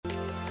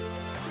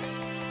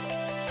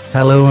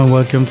Hello and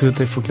welcome to the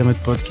Tech for Climate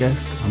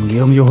podcast. I'm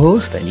Guillaume, your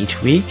host, and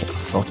each week I'm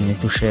fortunate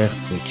to share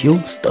with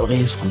you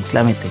stories from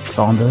climate tech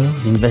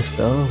founders,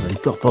 investors, and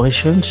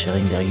corporations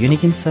sharing their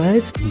unique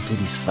insights into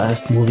this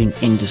fast-moving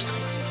industry.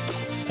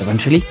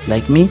 Eventually,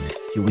 like me,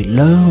 you will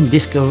learn,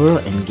 discover,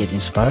 and get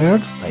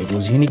inspired by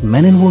those unique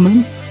men and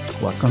women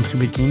who are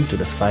contributing to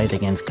the fight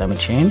against climate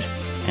change,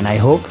 and I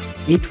hope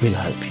it will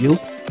help you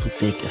to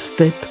take a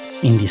step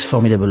in this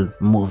formidable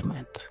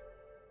movement.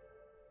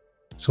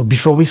 So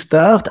before we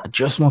start, I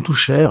just want to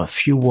share a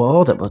few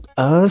words about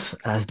us,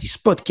 as this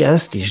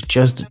podcast is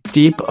just the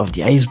tip of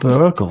the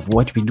iceberg of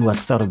what we do at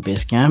Startup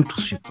Basecamp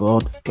to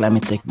support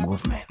climate tech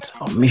movement.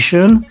 Our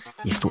mission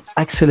is to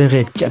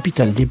accelerate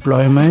capital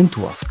deployment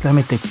towards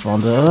climate tech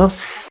founders,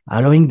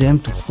 allowing them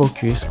to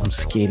focus on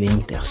scaling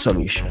their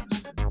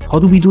solutions. How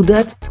do we do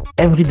that?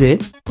 Every day,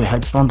 we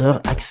help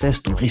founders access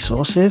to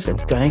resources and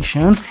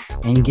connections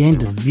and gain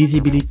the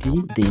visibility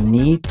they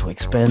need to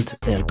expand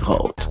their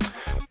growth.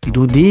 We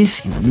do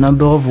this in a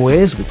number of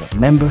ways with a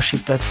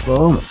membership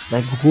platform, a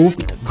Slack group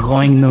with a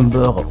growing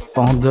number of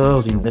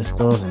founders,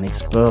 investors, and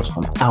experts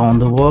from around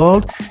the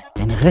world.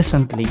 And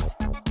recently,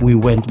 we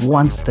went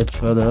one step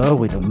further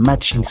with the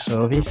matching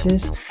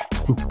services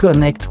to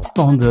connect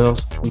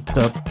founders with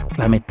top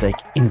climate tech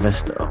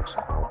investors.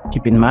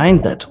 Keep in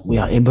mind that we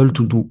are able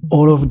to do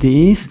all of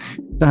this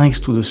thanks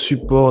to the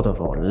support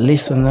of our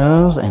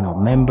listeners and our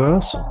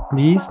members. So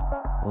please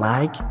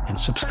like and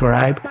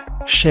subscribe,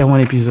 share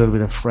one episode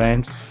with a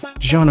friend,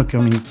 join a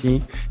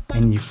community,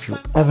 and if you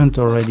haven't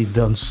already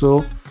done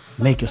so,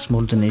 make a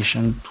small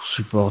donation to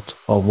support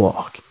our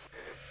work.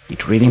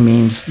 It really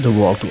means the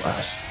world to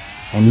us.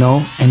 And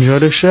now, enjoy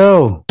the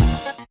show!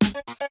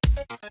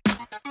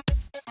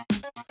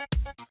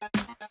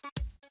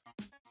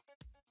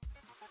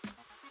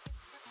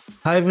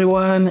 Hi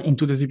everyone, in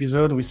today's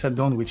episode we sat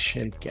down with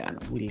Shayle Kann,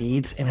 who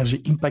leads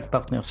Energy Impact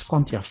Partners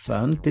Frontier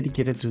Fund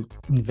dedicated to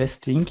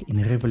investing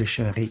in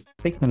revolutionary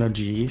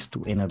technologies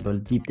to enable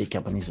deep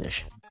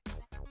decarbonization.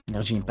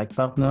 Energy Impact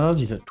Partners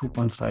is a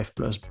 2.5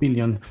 plus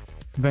billion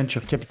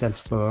venture capital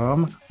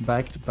firm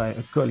backed by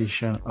a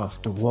coalition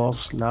of the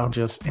world's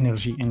largest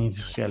energy and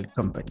industrial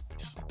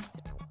companies.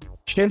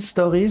 Shayle's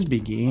story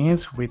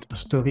begins with a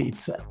story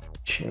itself.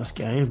 Shayle's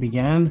career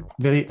began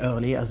very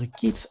early as a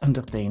kid's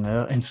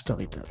entertainer and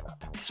storyteller.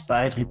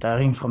 Despite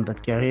retiring from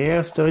that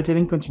career,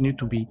 storytelling continued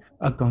to be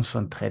a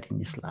constant thread in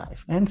his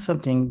life and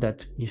something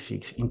that he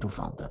seeks into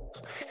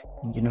founders.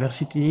 In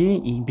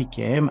university, he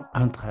became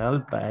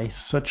enthralled by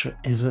such an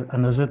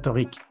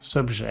esoteric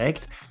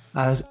subject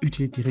as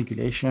utility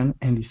regulation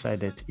and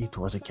decided it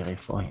was a career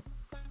for him.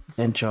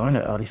 Then joined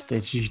an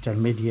early-stage digital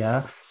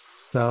media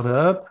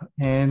startup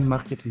and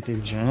market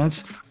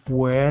intelligence,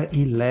 where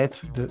he led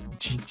the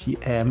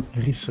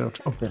GTM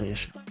research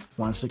operation.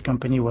 Once the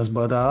company was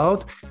bought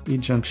out, he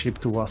jumped ship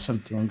towards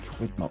something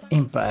with more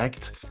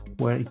impact,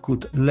 where he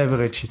could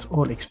leverage his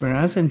own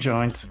experience and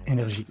joined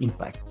Energy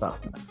Impact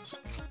Partners.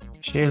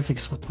 Shayle's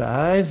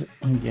expertise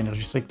in the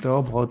energy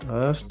sector brought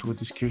us to a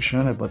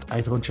discussion about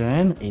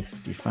hydrogen, its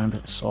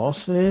different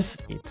sources,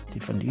 its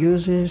different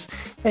uses,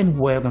 and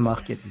where the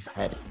market is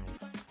heading.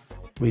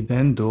 We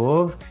then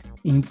dove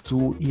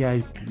into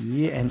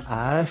EIP and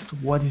asked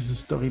what is the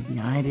story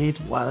behind it,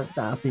 what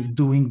are they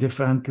doing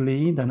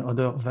differently than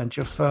other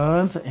venture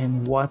funds,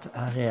 and what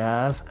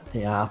areas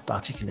they are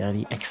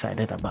particularly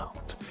excited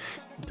about.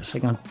 In the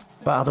second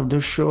part of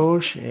the show,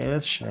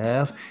 Shayle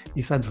shares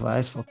his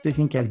advice for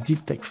technical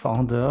deep tech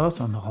founders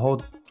on how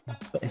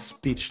to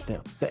best pitch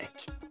their tech.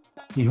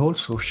 He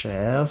also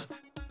shares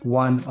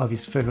one of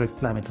his favorite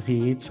climate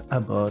reads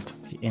about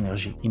the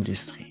energy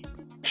industry.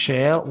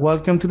 Shayle,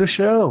 welcome to the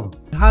show.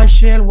 Hi,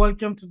 Shayle.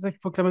 Welcome to the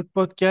Tech for Climate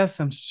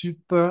podcast. I'm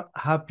super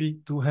happy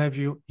to have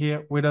you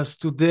here with us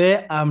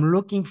today. I'm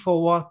looking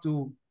forward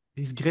to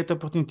this great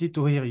opportunity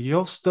to hear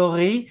your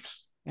story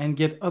and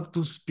get up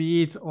to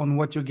speed on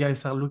what you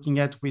guys are looking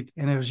at with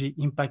Energy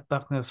Impact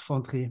Partners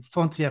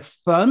Frontier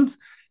Fund,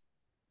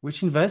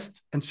 which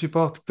invest and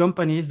support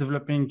companies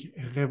developing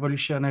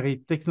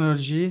revolutionary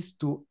technologies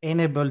to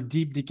enable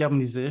deep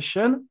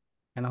decarbonization.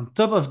 And on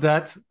top of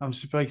that, I'm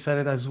super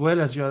excited as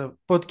well as you're a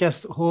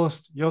podcast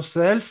host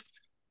yourself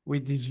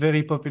with this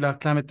very popular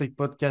climate tech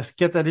podcast,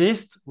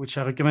 Catalyst, which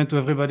I recommend to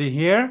everybody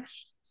here.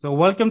 So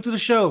welcome to the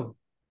show.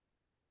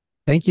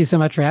 Thank you so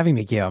much for having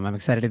me, Guillaume. I'm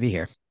excited to be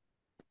here.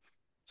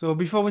 So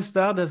before we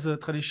start, as a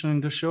tradition in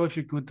the show, if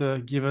you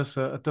could give us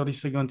a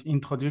 30-second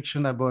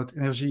introduction about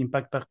Energy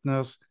Impact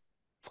Partners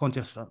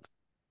Frontiers Fund.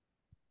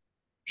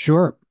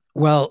 Sure.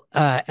 Well,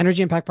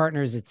 Energy Impact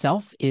Partners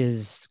itself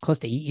is close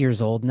to 8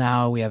 years old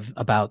now. We have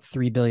about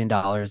 $3 billion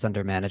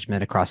under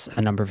management across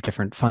a number of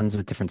different funds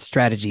with different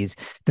strategies.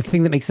 The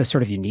thing that makes us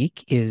sort of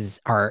unique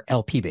is our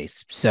LP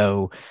base.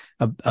 So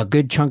a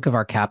good chunk of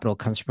our capital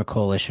comes from a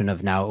coalition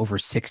of now over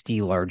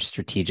 60 large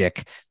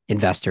strategic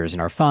investors in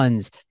our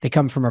funds. They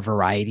come from a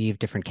variety of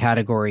different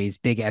categories,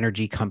 big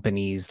energy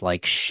companies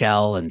like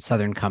Shell and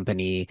Southern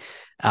Company,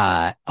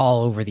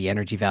 all over the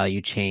energy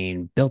value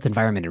chain, built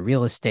environment and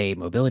real estate,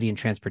 mobility and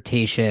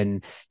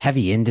transportation,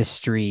 heavy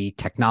industry,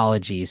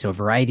 technology. So a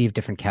variety of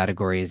different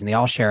categories, and they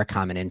all share a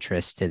common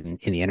interest in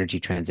the energy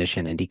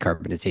transition and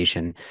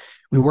decarbonization.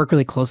 We work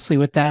really closely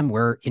with them.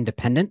 We're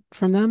independent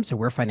from them, so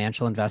we're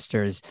financial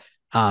investors.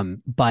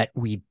 But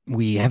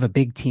we have a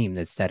big team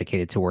that's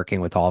dedicated to working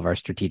with all of our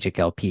strategic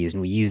LPs,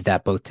 and we use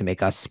that both to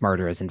make us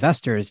smarter as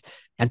investors,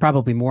 and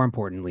probably more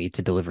importantly,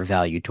 to deliver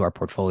value to our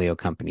portfolio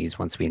companies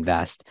once we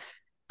invest.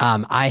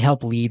 I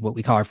help lead what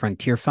we call our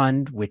Frontier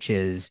Fund, which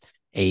is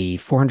a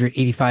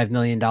 $485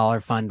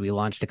 million fund we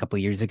launched a couple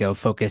of years ago,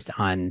 focused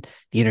on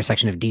the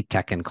intersection of deep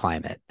tech and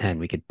climate. And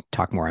we could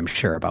talk more, I'm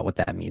sure, about what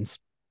that means.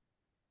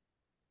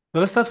 So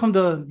let's start from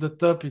the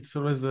top. It's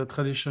always the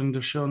tradition in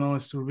the show now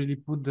is to really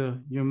put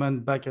the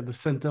human back at the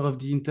center of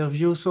the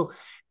interview. So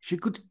if you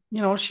could,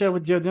 share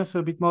with the audience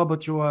a bit more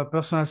about your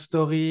personal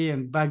story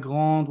and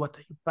background, what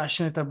are you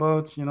passionate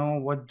about?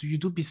 What do you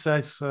do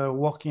besides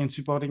working and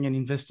supporting and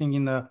investing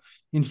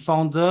in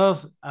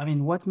founders? I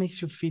mean, what makes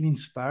you feel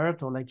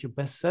inspired or like your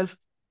best self?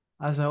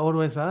 As I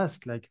always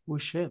ask, like,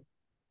 who's Shayle?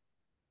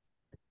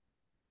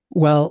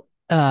 Well,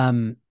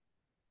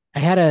 I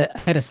had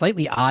a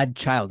slightly odd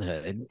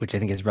childhood, which I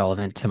think is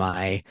relevant to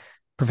my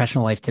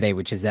professional life today,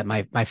 which is that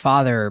my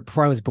father,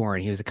 before I was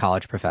born, he was a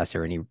college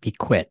professor and he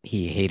quit.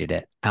 He hated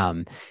it.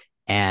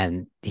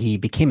 And he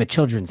became a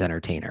children's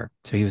entertainer.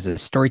 So he was a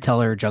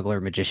storyteller,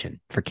 juggler,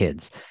 magician for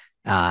kids.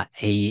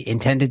 He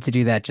intended to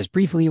do that just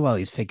briefly while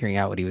he was figuring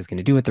out what he was going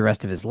to do with the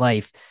rest of his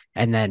life.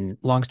 And then,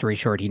 long story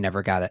short, he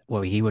never got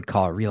what he would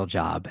call a real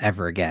job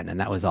ever again.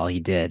 And that was all he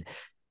did.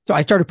 So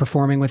I started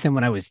performing with him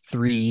when I was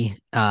 3.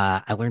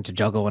 I learned to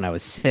juggle when I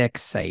was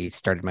 6. I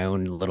started my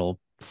own little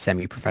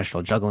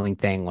semi-professional juggling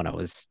thing when I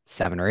was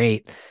 7 or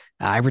 8.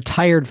 I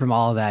retired from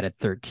all of that at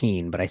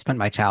 13, but I spent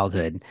my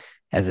childhood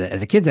as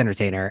a kid's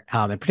entertainer,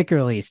 and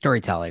particularly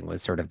storytelling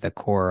was sort of the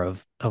core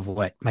of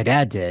what my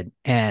dad did.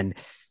 And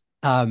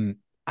I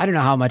don't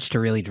know how much to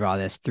really draw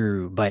this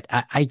through, but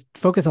I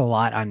focus a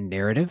lot on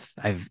narrative.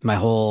 I've my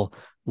whole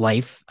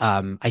life,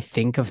 I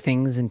think of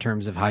things in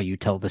terms of how you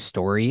tell the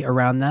story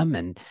around them,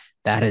 and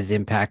that has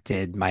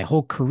impacted my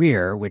whole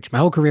career. Which my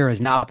whole career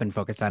has not been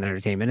focused on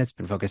entertainment; it's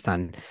been focused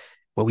on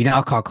what we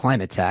now call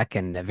climate tech,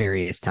 and at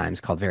various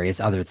times called various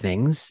other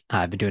things.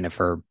 I've been doing it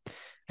for,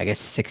 I guess,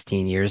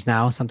 16 years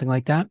now, something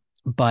like that.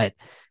 But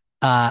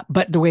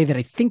the way that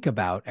I think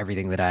about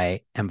everything that I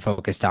am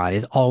focused on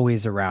is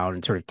always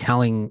around sort of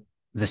telling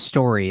the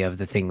story of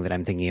the thing that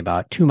I'm thinking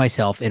about to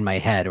myself in my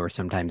head or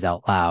sometimes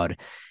out loud.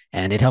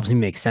 And it helps me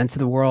make sense of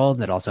the world.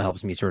 And it also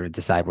helps me sort of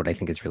decide what I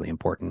think is really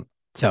important.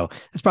 So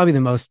that's probably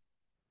the most,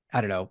 I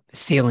don't know,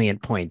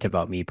 salient point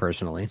about me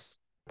personally.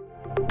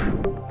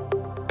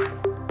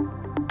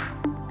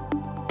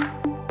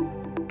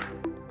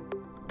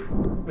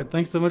 But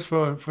thanks so much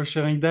for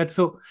sharing that.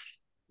 So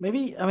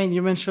maybe, I mean,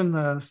 you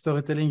mentioned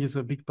storytelling is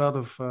a big part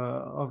of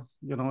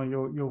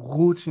your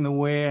roots in a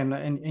way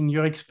and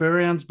your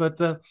experience, but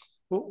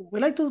we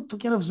like to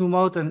kind of zoom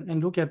out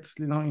and look at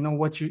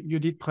what you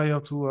did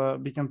prior to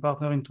become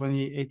partner in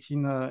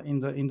 2018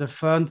 in the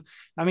fund.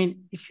 I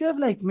mean, if you have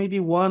like maybe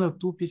one or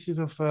two pieces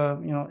of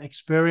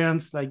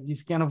experience like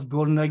this kind of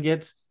gold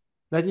nuggets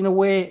that in a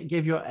way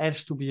gave your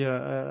edge to be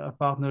a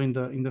partner in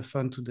the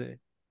fund today,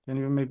 can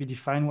you maybe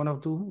define one or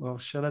two or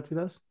share that with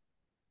us?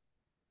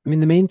 I mean,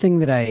 the main thing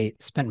that I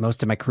spent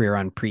most of my career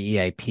on pre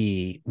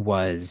EIP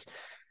was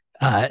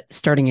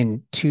starting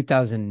in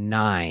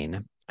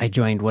 2009. I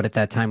joined what at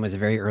that time was a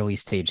very early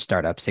stage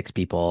startup, 6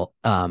 people,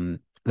 that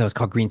was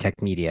called Green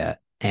Tech Media.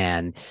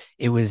 And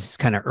it was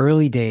kind of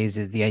early days.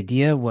 The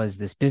idea was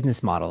this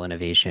business model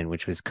innovation,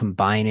 which was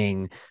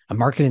combining a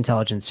market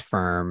intelligence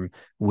firm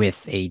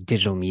with a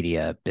digital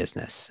media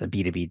business, a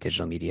B2B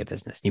digital media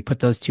business. And you put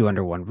those two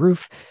under one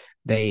roof.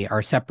 They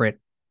are separate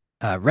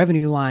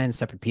revenue lines,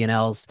 separate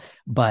P&Ls,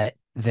 but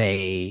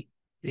they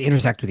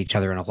intersect with each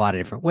other in a lot of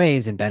different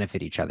ways and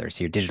benefit each other.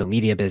 So your digital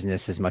media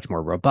business is much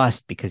more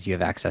robust because you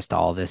have access to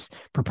all this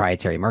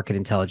proprietary market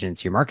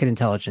intelligence. Your market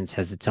intelligence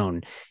has its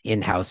own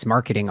in-house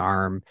marketing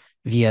arm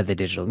via the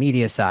digital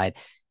media side.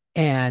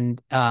 And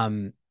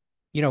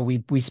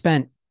we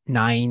spent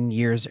 9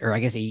 years, or I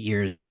guess 8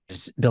 years,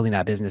 building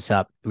that business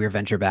up. We were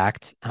venture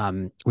backed.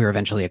 We were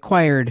eventually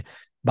acquired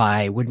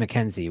by Wood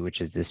Mackenzie,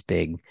 which is this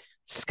big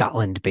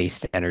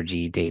Scotland-based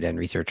energy data and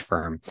research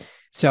firm.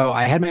 So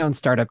I had my own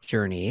startup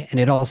journey, and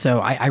it also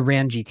I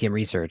ran GTM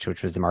Research,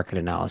 which was the market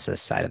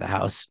analysis side of the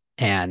house.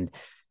 And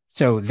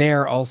so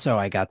there also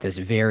I got this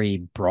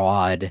very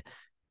broad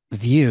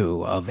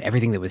view of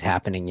everything that was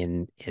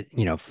happening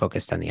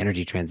focused on the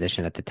energy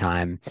transition at the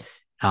time.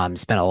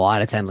 Spent a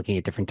lot of time looking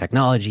at different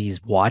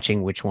technologies,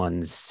 watching which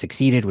ones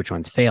succeeded, which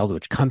ones failed,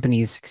 which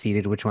companies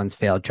succeeded, which ones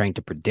failed, trying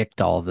to predict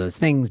all of those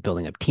things,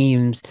 building up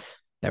teams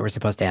that were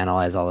supposed to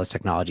analyze all those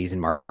technologies and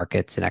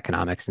markets and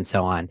economics and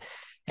so on.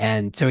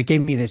 And so it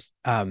gave me this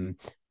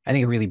I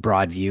think, a really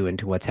broad view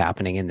into what's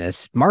happening in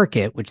this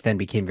market, which then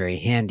became very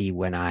handy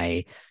when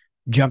I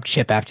jumped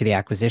ship after the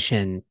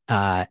acquisition,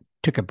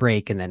 took a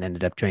break, and then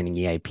ended up joining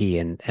EIP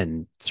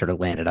and sort of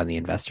landed on the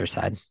investor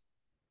side.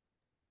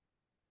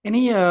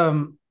 Any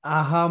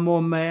aha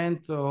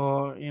moment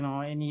or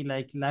any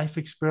like life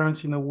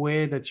experience in a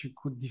way that you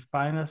could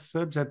define as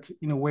such that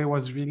in a way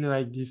was really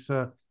like this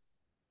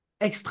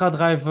extra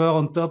driver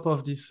on top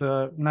of this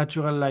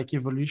natural like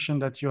evolution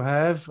that you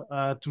have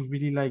to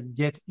really like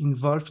get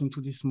involved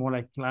into this more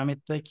like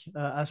climate tech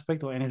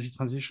aspect or energy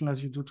transition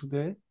as you do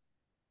today?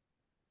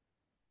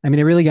 I mean,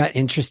 I really got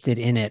interested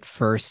in it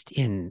first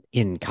in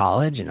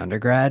college and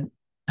undergrad.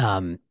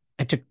 Um,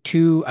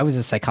 I was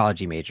a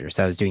psychology major,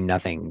 so I was doing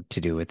nothing to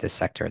do with this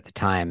sector at the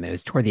time. It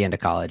was toward the end of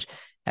college.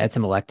 I had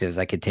some electives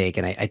I could take,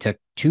 and I took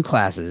two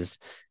classes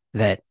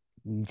that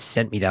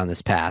sent me down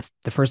this path.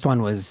 The first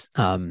one was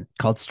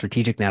called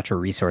Strategic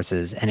Natural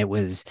Resources, and it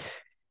was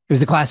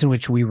the class in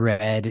which we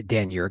read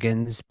Dan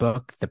Jurgen's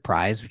book, The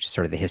Prize, which is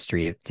sort of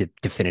the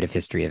definitive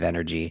history of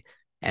energy.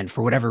 And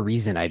for whatever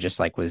reason, I just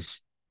like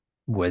was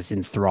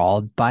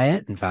enthralled by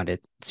it and found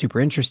it super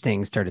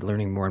interesting, started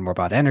learning more and more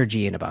about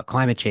energy and about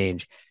climate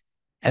change.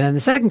 And then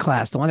the second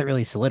class, the one that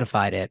really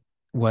solidified it,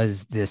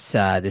 was this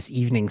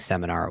evening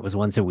seminar. It was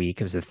once a week.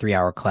 It was a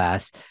 3-hour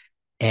class,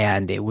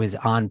 and it was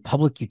on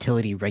public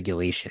utility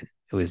regulation.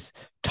 It was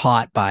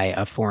taught by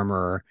a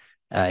former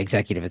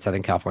executive at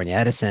Southern California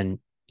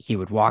Edison. He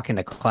would walk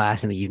into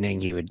class in the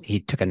evening. He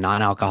took a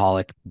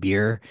non-alcoholic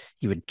beer.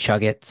 He would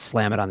chug it,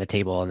 slam it on the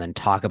table, and then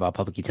talk about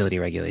public utility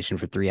regulation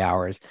for 3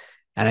 hours.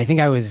 And I think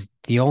I was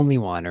the only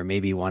one, or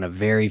maybe one of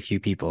very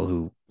few people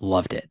who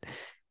loved it.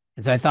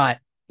 And so I thought,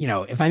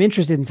 if I'm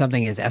interested in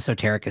something as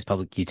esoteric as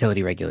public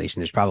utility regulation,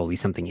 there's probably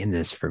something in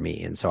this for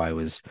me. And so I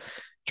was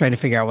trying to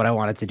figure out what I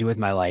wanted to do with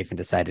my life and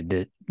decided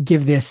to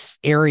give this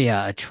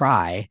area a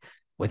try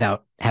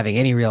without having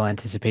any real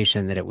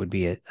anticipation that it would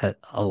be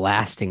a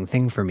lasting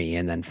thing for me.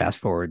 And then fast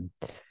forward,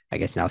 I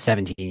guess now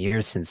 17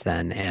 years since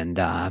then, and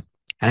I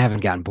haven't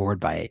gotten bored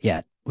by it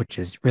yet, which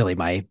is really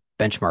my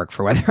benchmark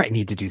for whether I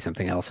need to do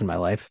something else in my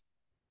life.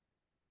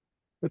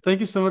 But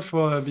thank you so much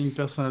for being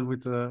personal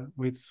with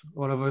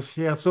all of us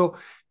here. So,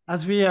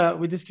 as we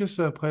discussed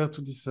prior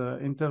to this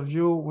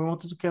interview, we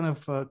wanted to kind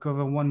of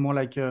cover one more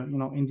like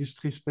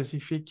industry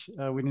specific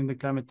within the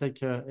climate tech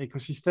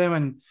ecosystem,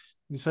 and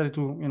decided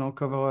to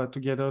cover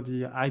together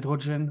the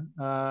hydrogen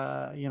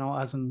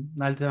as an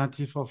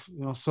alternative of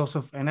source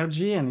of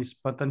energy and its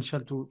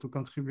potential to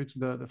contribute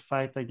to the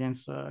fight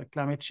against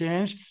climate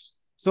change.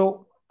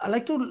 So I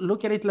like to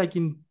look at it like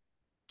in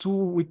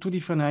two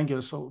different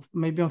angles. So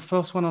maybe on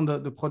first one on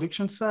the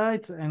production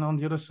side, and on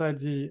the other side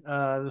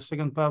the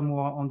second part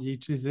more on the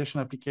utilization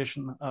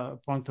application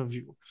point of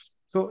view.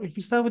 So if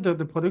we start with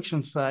the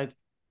production side,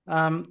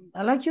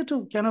 I'd like you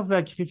to kind of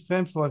like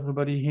reframe for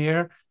everybody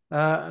here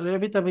a little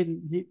bit about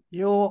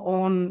your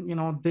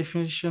own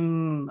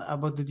definition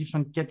about the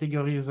different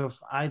categories of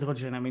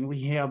hydrogen. I mean, we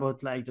hear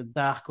about like the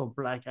dark or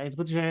black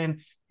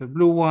hydrogen, the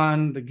blue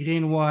one, the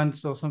green one.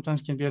 So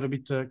sometimes can be a little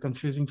bit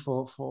confusing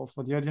for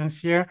the audience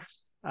here.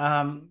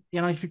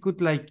 If you could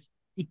like,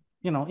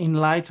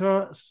 enlighten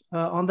us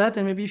on that,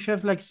 and maybe if you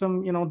have like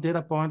some,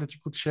 data point that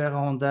you could share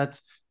on that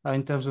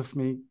in terms of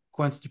maybe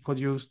quantity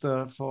produced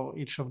for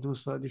each of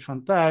those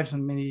different types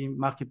and maybe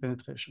market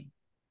penetration.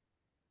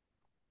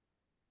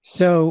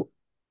 So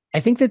I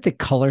think that the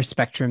color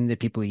spectrum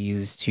that people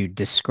use to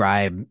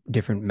describe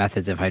different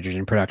methods of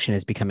hydrogen production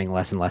is becoming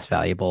less and less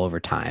valuable over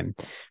time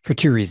for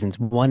two reasons.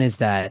 One is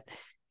that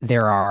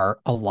there are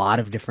a lot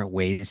of different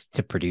ways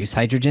to produce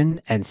hydrogen.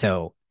 And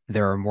so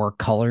there are more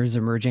colors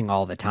emerging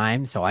all the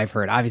time. So I've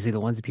heard, obviously, the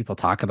ones that people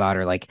talk about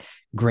are like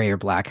gray or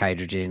black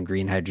hydrogen,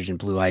 green hydrogen,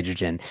 blue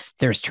hydrogen.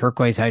 There's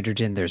turquoise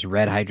hydrogen, there's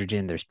red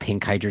hydrogen, there's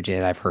pink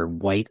hydrogen. I've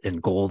heard white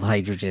and gold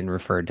hydrogen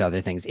referred to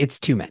other things. It's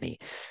too many.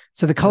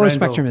 So the color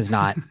spectrum Rainbow. is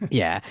not,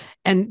 yeah.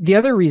 And the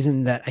other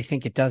reason that I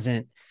think it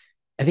doesn't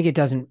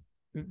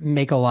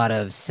make a lot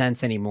of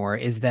sense anymore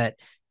is that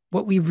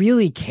what we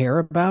really care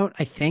about,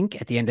 I think,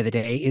 at the end of the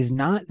day, is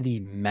not the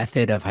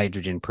method of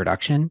hydrogen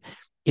production.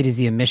 It is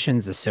the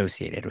emissions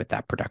associated with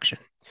that production.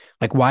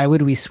 Like, why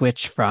would we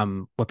switch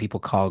from what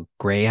people call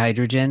gray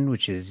hydrogen,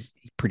 which is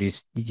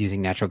produced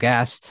using natural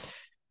gas,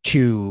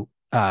 to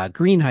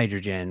green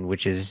hydrogen,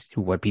 which is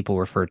what people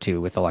refer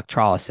to with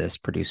electrolysis,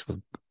 produced with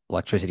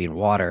electricity and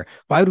water?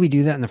 Why would we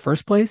do that in the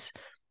first place?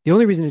 The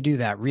only reason to do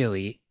that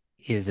really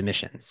is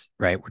emissions,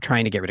 right? We're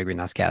trying to get rid of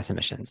greenhouse gas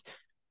emissions.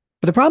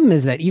 But the problem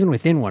is that even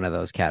within one of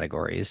those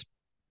categories,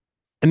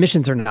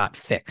 emissions are not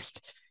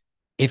fixed.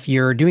 If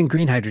you're doing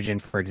green hydrogen,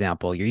 for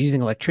example, you're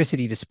using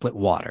electricity to split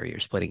water.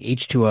 You're splitting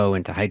H2O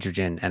into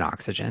hydrogen and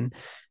oxygen.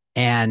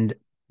 And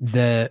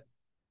the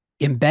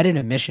embedded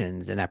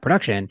emissions in that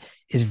production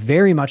is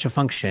very much a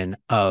function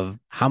of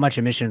how much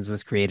emissions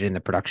was created in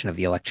the production of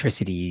the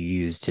electricity you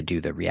use to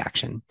do the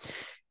reaction.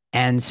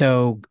 And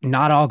so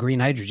not all green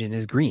hydrogen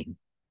is green,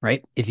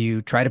 right? If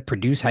you try to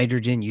produce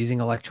hydrogen using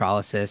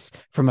electrolysis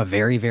from a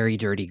very, very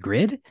dirty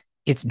grid,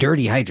 it's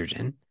dirty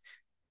hydrogen.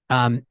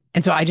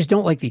 And so I just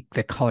don't like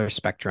the color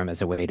spectrum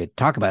as a way to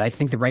talk about it. I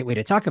think the right way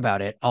to talk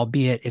about it,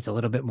 albeit it's a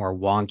little bit more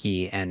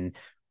wonky and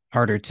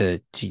harder to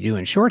do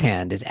in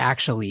shorthand, is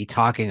actually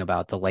talking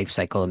about the life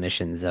cycle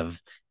emissions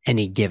of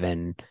any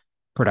given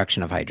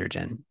production of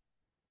hydrogen.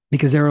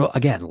 Because there are,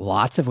 again,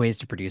 lots of ways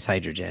to produce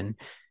hydrogen.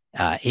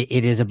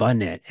 It is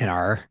abundant in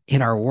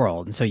our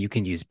world, and so you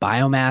can use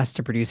biomass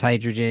to produce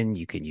hydrogen.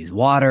 You can use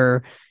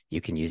water.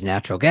 You can use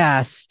natural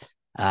gas.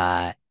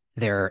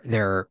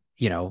 There,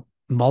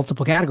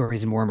 multiple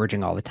categories and more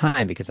emerging all the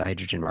time because the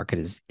hydrogen market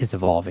is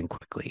evolving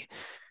quickly.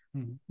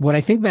 Mm-hmm. What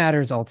I think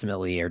matters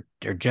ultimately are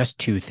just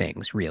two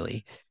things,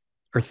 really,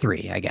 or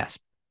three, I guess.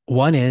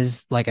 One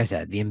is, like I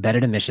said, the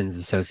embedded emissions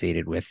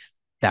associated with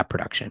that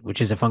production,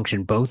 which is a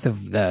function both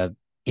of the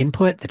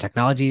input, the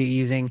technology you're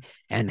using,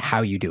 and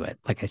how you do it.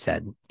 Like I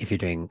said, if you're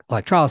doing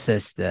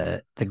electrolysis,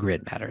 the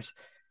grid matters.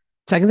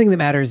 Second thing that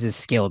matters is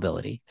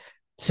scalability.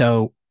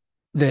 So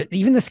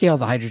even the scale of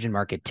the hydrogen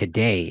market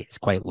today is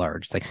quite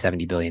large. It's like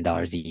 $70 billion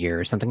a year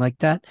or something like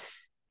that.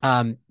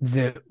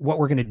 What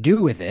we're going to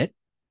do with it,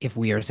 if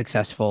we are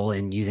successful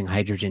in using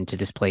hydrogen to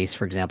displace,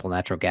 for example,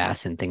 natural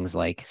gas in things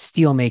like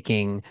steel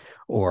making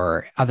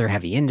or other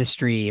heavy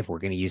industry, if we're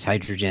going to use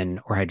hydrogen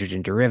or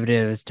hydrogen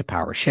derivatives to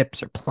power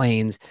ships or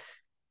planes,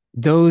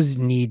 those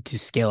need to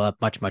scale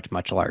up much, much,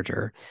 much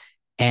larger.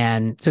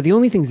 And so the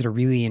only things that are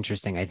really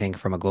interesting, I think,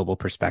 from a global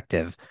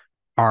perspective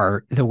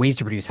are the ways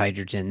to produce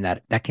hydrogen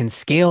that can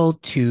scale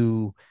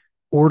to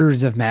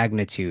orders of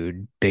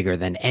magnitude bigger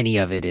than any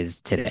of it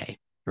is today,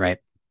 right?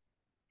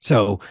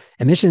 So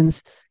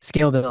emissions,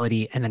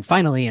 scalability, and then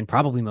finally, and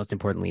probably most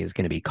importantly, is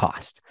going to be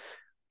cost.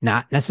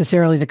 Not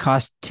necessarily the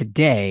cost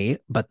today,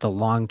 but the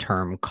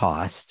long-term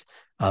cost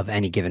of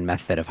any given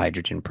method of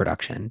hydrogen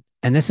production.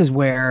 And this is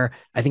where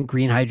I think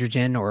green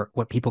hydrogen, or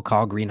what people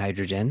call green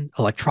hydrogen,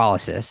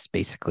 electrolysis,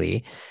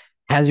 basically,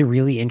 has a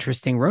really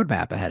interesting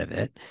roadmap ahead of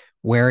it,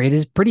 where it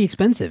is pretty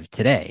expensive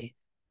today.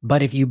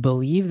 But if you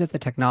believe that the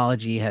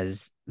technology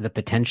has the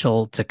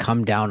potential to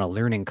come down a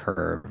learning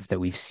curve that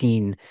we've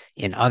seen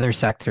in other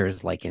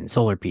sectors, like in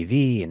solar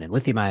PV and in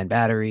lithium ion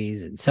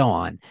batteries and so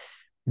on,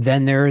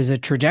 then there is a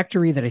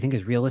trajectory that I think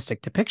is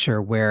realistic to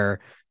picture where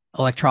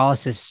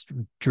electrolysis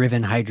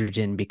driven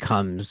hydrogen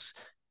becomes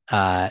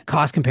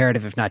cost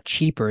comparative, if not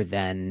cheaper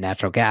than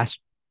natural gas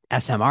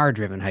SMR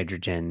driven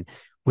hydrogen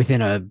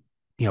within a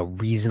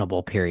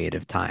reasonable period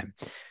of time.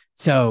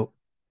 So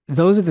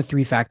those are the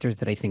three factors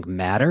that I think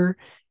matter.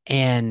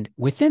 And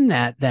within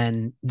that,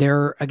 then there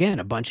are, again,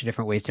 a bunch of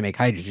different ways to make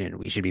hydrogen.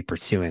 We should be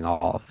pursuing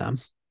all of them.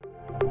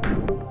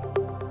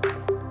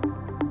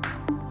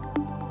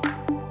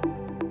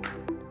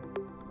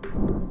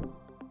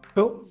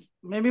 So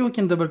maybe we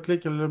can double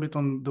click a little bit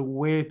on the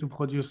way to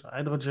produce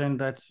hydrogen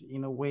that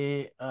in a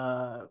way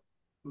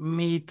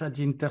meet at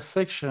the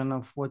intersection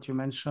of what you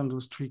mentioned,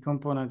 those three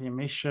components: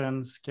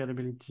 emission,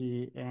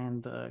 scalability,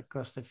 and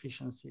cost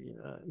efficiency,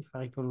 if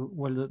I recall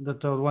well the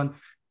third one.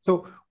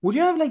 So would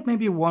you have like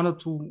maybe one or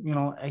two,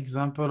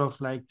 example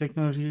of like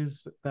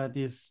technologies that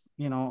is,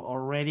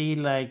 already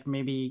like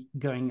maybe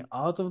going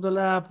out of the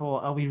lab,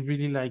 or are we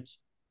really like,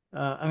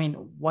 I mean,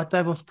 what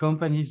type of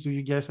companies do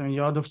you guess? I mean,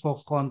 you're at the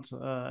forefront,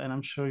 and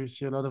I'm sure you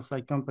see a lot of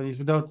like companies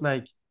without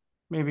like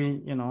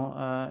maybe,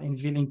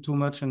 unveiling too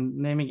much and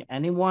naming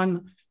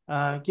anyone.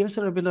 Give us a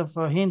little bit of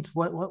a hint.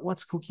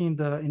 What's cooking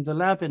in the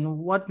lab, and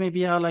what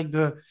maybe are like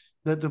the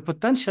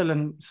potential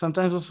and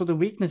sometimes also the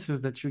weaknesses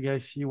that you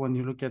guys see when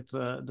you look at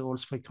the whole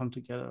spectrum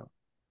together.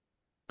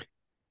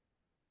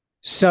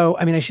 So,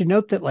 I mean, I should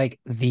note that like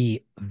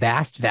the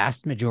vast,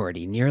 vast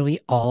majority, nearly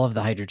all of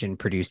the hydrogen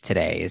produced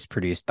today is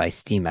produced by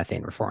steam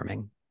methane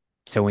reforming.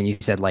 So when you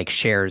said like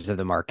shares of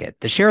the market,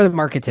 the share of the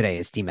market today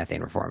is steam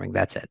methane reforming.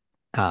 That's it.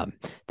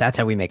 That's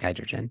how we make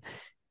hydrogen.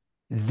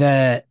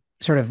 The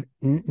sort of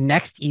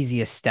next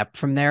easiest step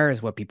from there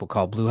is what people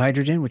call blue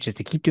hydrogen, which is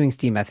to keep doing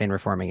steam methane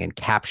reforming and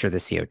capture the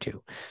CO2.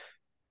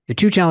 The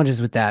two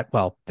challenges with that,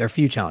 well, there are a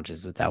few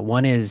challenges with that.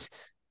 One is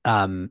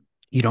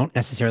you don't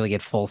necessarily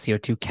get full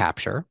CO2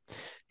 capture.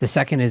 The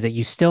second is that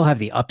you still have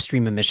the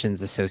upstream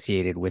emissions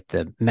associated with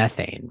the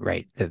methane,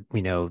 right?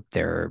 We know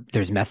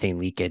there's methane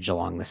leakage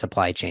along the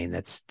supply chain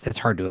that's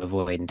hard to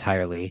avoid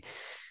entirely.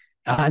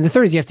 And the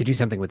third is you have to do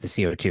something with the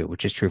CO2,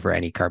 which is true for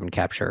any carbon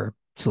capture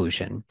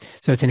solution.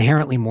 So it's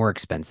inherently more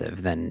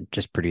expensive than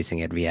just producing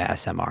it via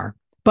SMR,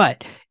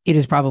 but it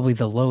is probably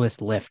the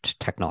lowest lift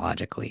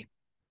technologically.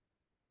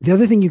 The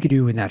other thing you could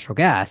do with natural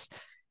gas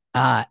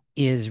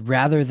is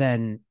rather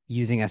than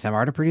using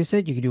SMR to produce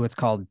it, you could do what's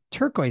called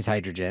turquoise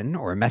hydrogen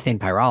or methane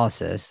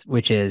pyrolysis,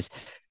 which is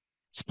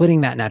splitting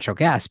that natural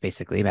gas.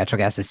 Basically, natural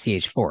gas is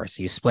CH4.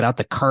 So you split out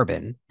the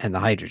carbon and the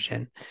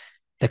hydrogen.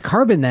 The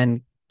carbon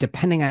then,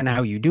 depending on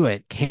how you do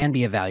it, can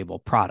be a valuable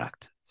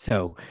product.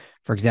 So,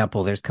 for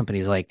example, there's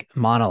companies like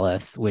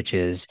Monolith, which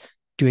is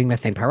doing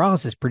methane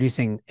pyrolysis,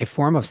 producing a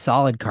form of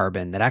solid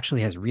carbon that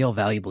actually has real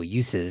valuable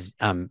uses,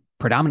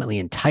 predominantly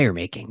in tire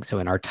making. So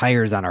in our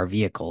tires on our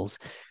vehicles,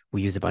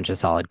 we use a bunch of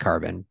solid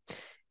carbon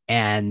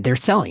and they're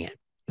selling it.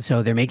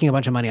 So they're making a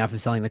bunch of money off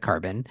of selling the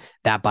carbon.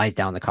 That buys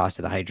down the cost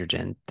of the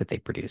hydrogen that they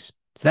produce.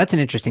 So that's an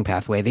interesting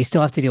pathway. They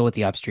still have to deal with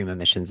the upstream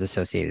emissions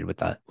associated with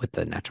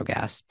the natural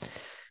gas.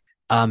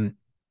 Um,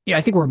 yeah,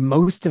 I think where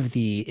most of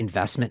the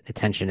investment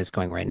attention is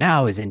going right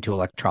now is into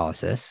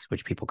electrolysis,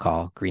 which people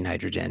call green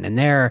hydrogen. And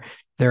there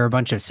are a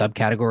bunch of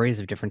subcategories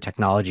of different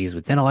technologies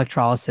within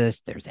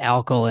electrolysis. There's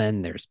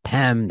alkaline, there's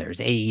PEM, there's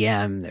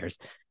AEM, there's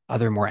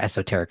other more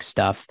esoteric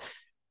stuff.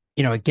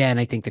 Again,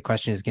 I think the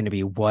question is going to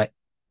be which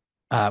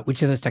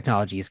of those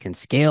technologies can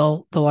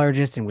scale the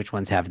largest and which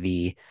ones have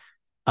the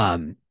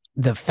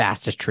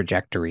fastest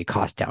trajectory,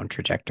 cost down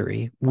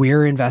trajectory.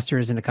 We're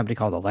investors in a company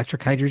called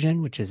Electric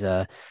Hydrogen, which is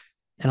an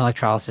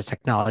electrolysis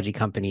technology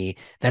company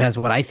that has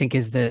what I think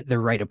is the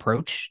right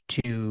approach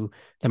to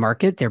the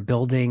market. They're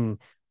building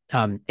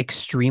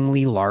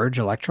extremely large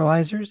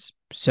electrolyzers.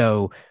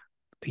 So,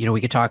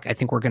 we could talk, I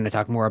think we're going to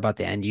talk more about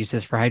the end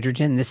uses for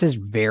hydrogen. This is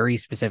very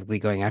specifically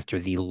going after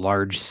the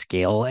large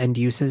scale end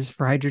uses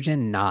for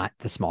hydrogen, not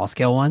the small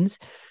scale ones.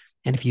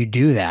 And if you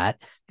do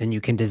that, then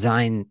you can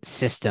design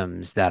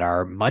systems that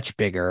are much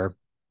bigger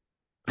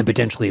and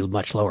potentially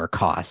much lower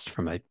cost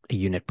from a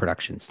unit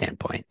production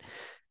standpoint.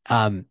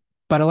 Um,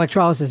 but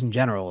electrolysis in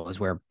general is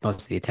where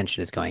most of the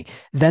attention is going.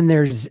 Then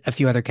there's a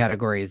few other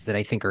categories that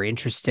I think are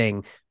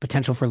interesting,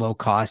 potential for low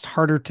cost,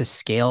 harder to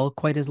scale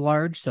quite as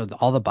large. So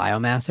all the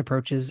biomass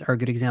approaches are a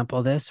good example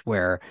of this,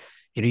 where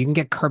you can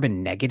get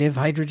carbon negative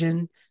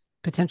hydrogen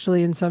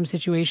potentially in some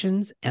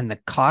situations, and the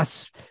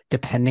costs,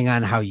 depending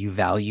on how you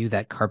value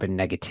that carbon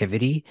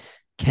negativity,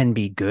 can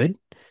be good.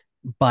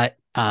 But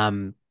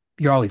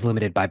you're always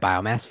limited by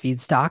biomass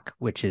feedstock,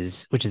 which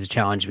is a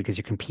challenge because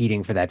you're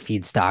competing for that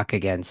feedstock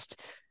against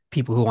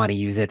people who want to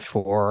use it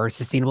for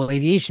sustainable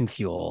aviation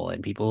fuel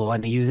and people who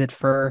want to use it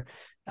for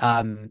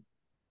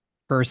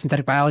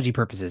synthetic biology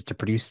purposes to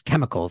produce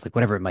chemicals, like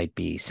whatever it might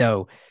be.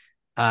 So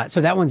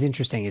that one's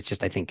interesting. It's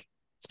just I think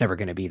it's never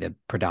going to be the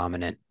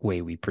predominant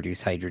way we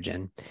produce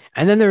hydrogen.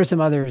 And then there are some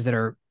others that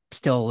are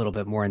still a little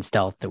bit more in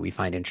stealth that we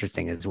find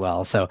interesting as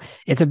well. So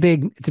it's a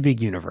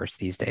big universe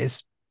these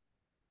days.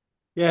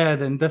 Yeah,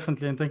 then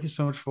definitely. And thank you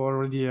so much for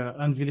already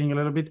unveiling a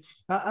little bit.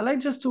 I like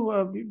just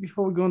to,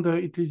 before we go on the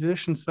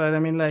utilization side, I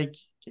mean, like,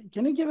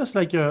 can you give us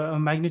like a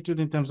magnitude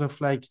in terms of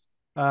like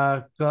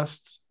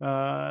cost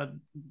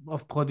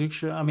of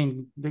production? I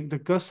mean, the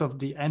cost of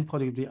the end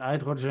product, the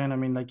hydrogen, I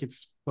mean, like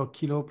it's per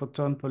kilo, per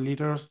ton, per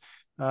liters.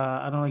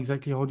 I don't know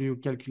exactly how do you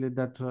calculate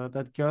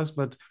that cost,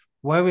 but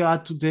where we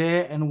are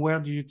today and where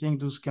do you think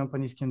those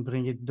companies can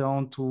bring it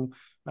down to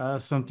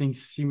something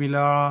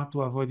similar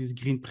to avoid this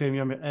green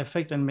premium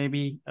effect and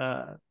maybe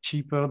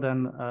cheaper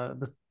than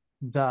the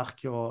dark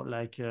or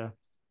like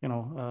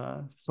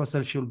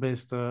fossil fuel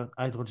based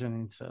hydrogen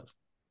in itself.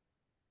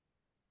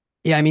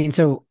 Yeah, I mean,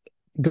 so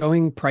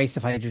going price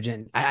of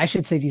hydrogen, I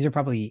should say these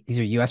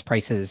are US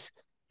prices,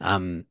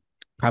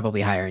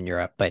 probably higher in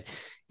Europe, but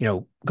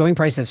going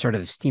price of sort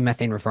of steam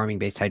methane reforming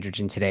based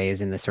hydrogen today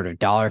is in the sort of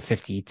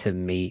 $1.50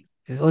 to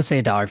let's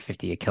say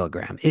 $1.50 a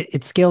kilogram.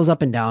 It scales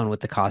up and down with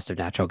the cost of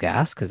natural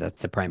gas because that's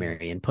the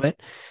primary input.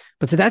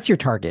 But so that's your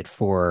target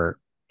for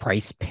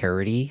price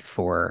parity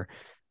for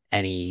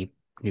any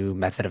new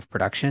method of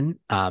production.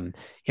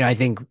 I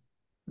think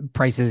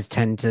prices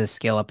tend to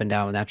scale up and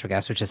down with natural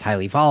gas, which is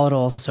highly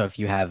volatile. So if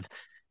you have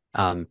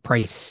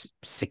price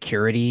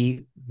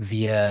security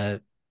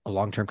via a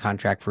long-term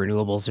contract for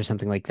renewables or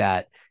something like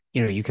that,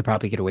 you could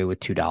probably get away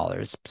with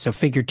 $2. So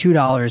figure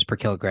 $2 per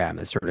kilogram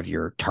is sort of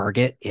your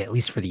target, at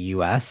least for the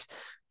US,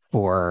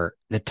 for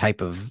the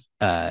type of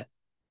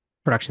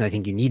production I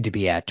think you need to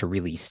be at to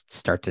really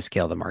start to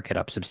scale the market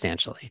up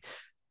substantially.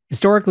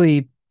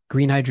 Historically,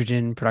 green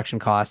hydrogen production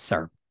costs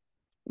are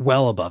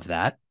well above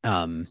that. They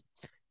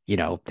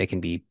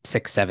can be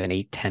 $6,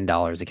 $7, $8,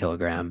 $10 a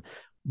kilogram,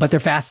 but they're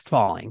fast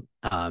falling.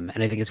 And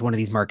I think it's one of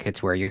these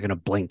markets where you're going to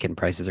blink and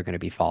prices are going to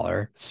be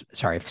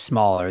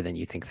smaller than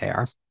you think they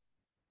are.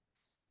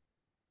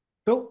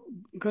 So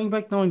going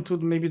back now into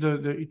maybe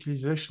the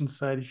utilization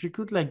side, if you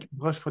could like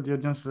brush for the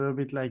audience a little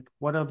bit, like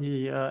what are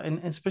the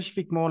and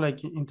specific more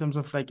like in terms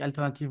of like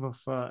alternative of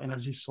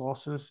energy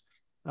sources,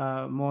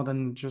 more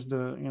than just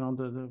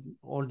the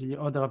all the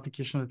other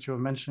applications that you were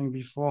mentioning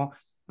before.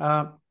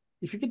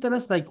 If you could tell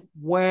us like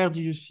where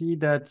do you see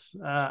that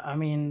I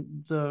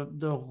mean the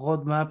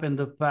roadmap and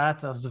the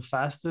path as the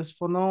fastest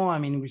for now? I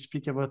mean we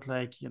speak about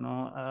like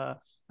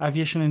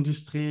aviation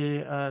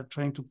industry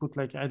trying to put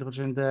like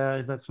hydrogen there.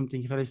 Is that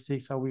something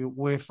realistic? Are we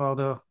way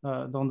further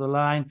down the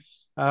line?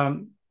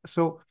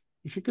 So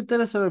if you could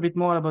tell us a little bit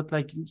more about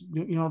like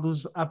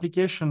those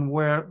applications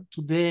where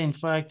today, in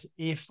fact,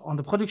 if on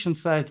the production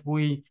side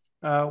we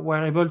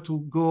were able to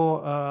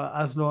go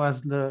as low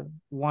as the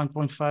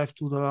 1.5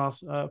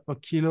 $2 per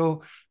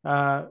kilo,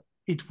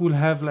 it will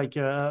have like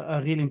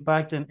a real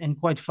impact and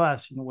quite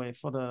fast in a way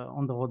for the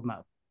on the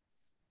roadmap.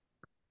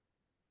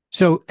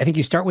 So I think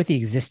you start with the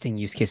existing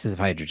use cases of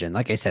hydrogen.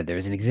 Like I said,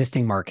 there's an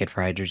existing market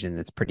for hydrogen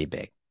that's pretty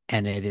big,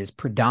 and it is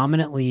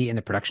predominantly in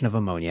the production of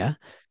ammonia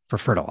for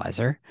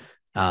fertilizer.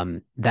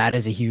 That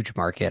is a huge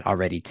market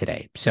already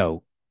today.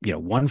 So,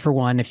 one for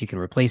one, if you can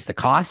replace the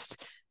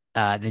cost,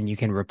 then you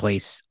can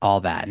replace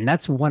all that. And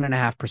that's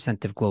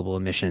 1.5% of global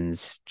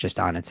emissions just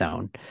on its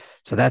own.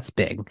 So that's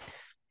big.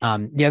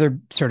 The other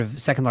sort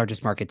of second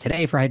largest market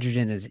today for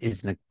hydrogen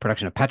is the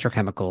production of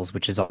petrochemicals,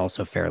 which is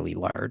also fairly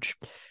large.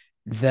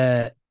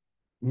 The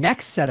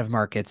next set of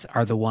markets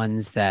are the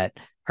ones that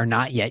are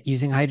not yet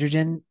using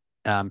hydrogen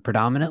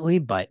predominantly,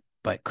 but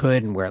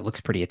could, and where it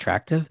looks pretty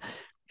attractive.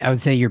 I would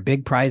say your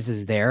big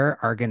prizes there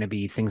are going to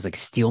be things like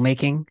steel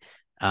making,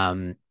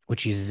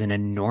 which uses an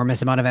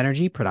enormous amount of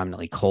energy,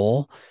 predominantly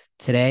coal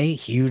today,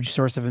 huge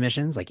source of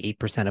emissions, like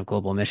 8% of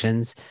global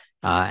emissions.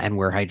 And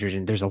where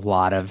hydrogen, there's a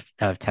lot of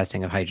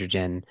testing of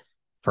hydrogen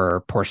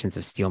for portions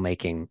of steel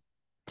making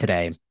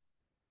today.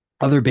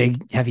 Other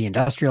big heavy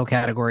industrial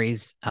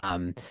categories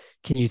can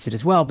use it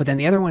as well. But then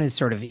the other one is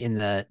sort of in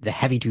the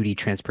heavy duty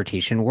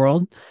transportation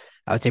world.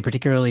 I would say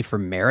particularly for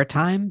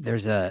maritime,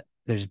 there's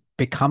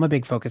become a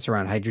big focus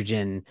around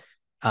hydrogen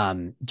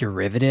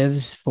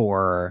derivatives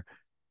for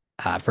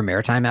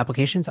maritime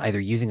applications, either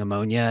using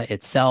ammonia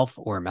itself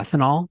or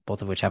methanol,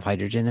 both of which have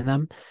hydrogen in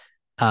them,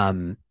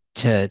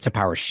 to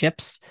power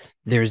ships.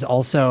 There's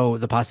also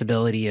the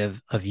possibility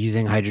of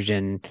using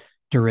hydrogen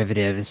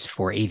derivatives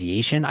for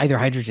aviation, either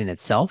hydrogen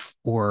itself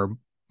or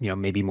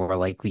maybe more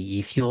likely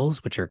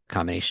e-fuels, which are a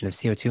combination of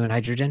CO2 and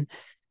hydrogen.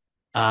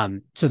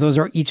 So those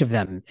are each of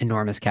them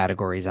enormous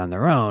categories on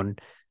their own.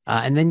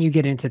 And then you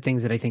get into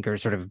things that I think are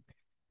sort of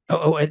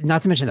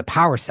not to mention the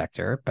power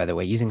sector, by the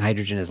way, using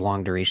hydrogen as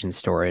long duration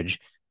storage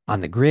on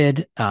the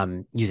grid,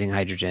 using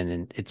hydrogen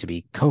and to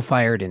be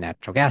co-fired in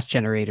natural gas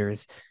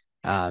generators.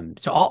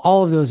 So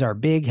all of those are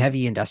big,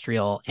 heavy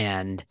industrial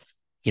and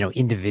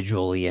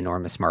individually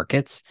enormous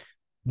markets.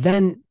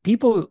 Then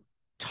people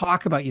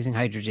talk about using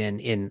hydrogen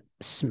in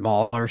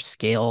smaller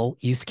scale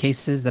use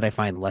cases that I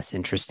find less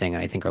interesting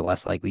and I think are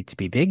less likely to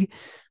be big.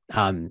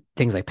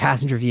 Things like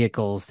passenger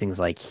vehicles, things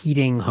like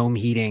heating, home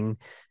heating.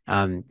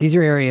 These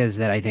are areas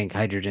that I think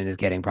hydrogen is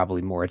getting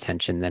probably more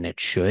attention than it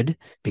should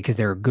because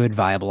there are good,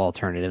 viable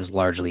alternatives,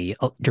 largely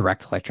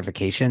direct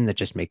electrification, that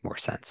just make more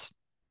sense.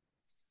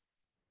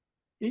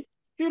 I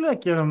feel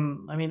like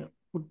I mean,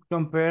 would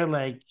compare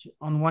like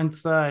on one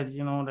side,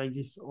 like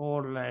this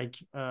all like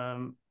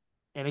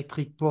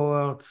electric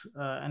powered,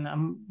 and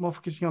I'm more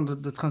focusing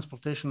on the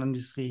transportation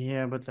industry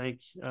here, but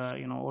like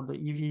all the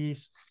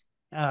EVs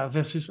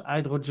versus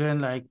hydrogen,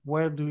 like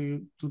where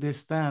do they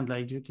stand?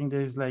 Like, do you think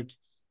there's like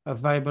a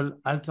viable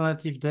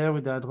alternative there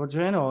with the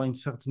hydrogen, or in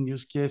certain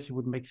use case it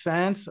would make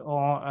sense,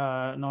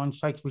 or no, in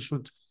fact we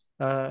should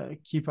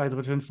keep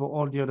hydrogen for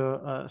all the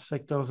other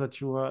sectors that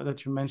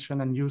you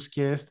mentioned and use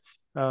case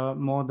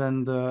more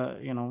than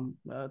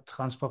the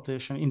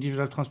transportation,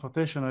 individual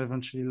transportation, or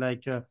eventually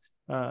like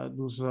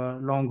those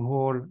long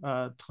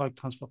haul truck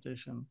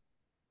transportation.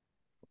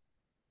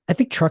 I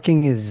think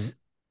trucking is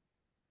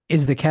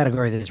the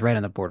category that's right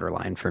on the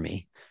borderline for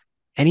me.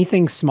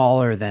 Anything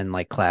smaller than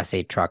like Class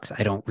 8 trucks,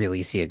 I don't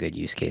really see a good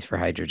use case for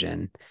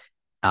hydrogen.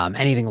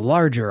 Anything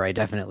larger, I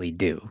definitely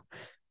do.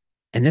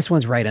 And this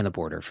one's right on the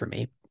border for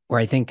me, where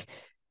I think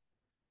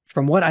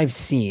from what I've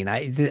seen,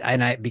 I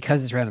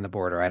because it's right on the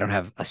border, I don't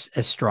have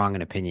as strong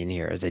an opinion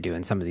here as I do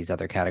in some of these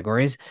other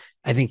categories.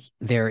 I think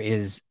there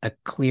is a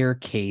clear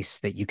case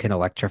that you can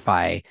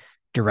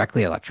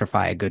directly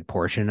electrify a good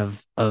portion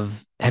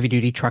of heavy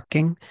duty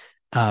trucking.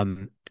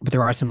 But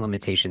there are some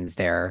limitations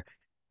there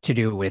to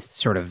do with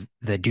sort of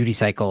the duty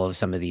cycle of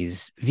some of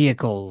these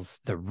vehicles,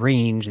 the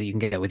range that you can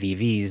get with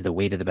EVs, the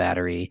weight of the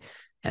battery,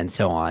 and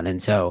so on.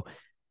 And so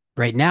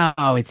right now,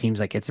 it seems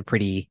like it's a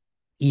pretty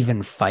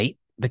even fight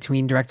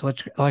between direct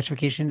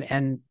electrification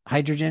and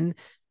hydrogen.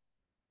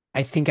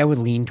 I think I would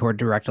lean toward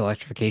direct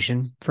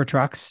electrification for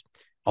trucks,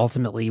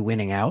 ultimately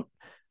winning out.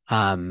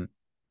 Um,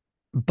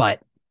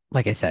 but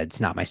like I said, it's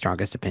not my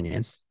strongest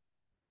opinion.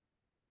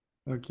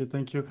 Okay,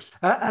 thank you.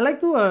 I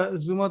like to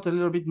zoom out a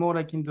little bit more,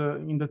 like in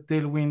the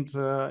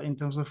tailwind, in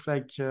terms of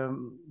like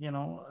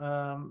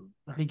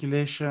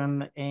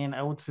regulation, and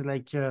I would say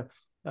like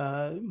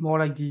more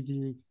like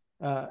the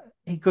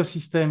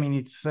ecosystem in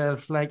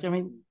itself. Like, I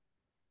mean,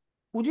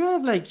 would you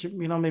have like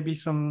maybe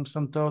some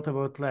thought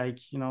about like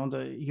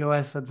the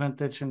US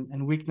advantage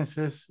and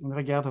weaknesses in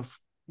regard of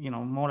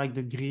more like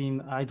the green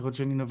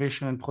hydrogen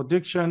innovation and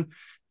production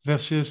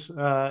versus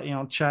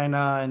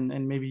China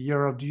and maybe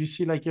Europe? Do you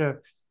see like a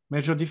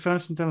major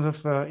difference in terms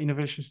of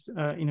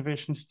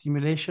innovation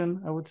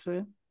stimulation, I would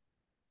say?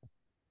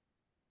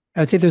 I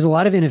would say there's a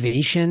lot of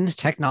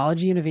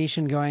technology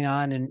innovation going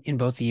on in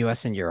both the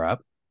US and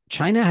Europe.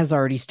 China has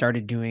already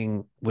started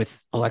doing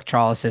with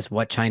electrolysis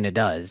what China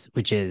does,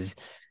 which is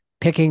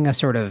picking a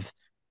sort of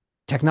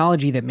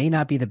technology that may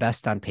not be the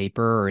best on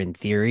paper or in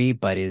theory,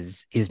 but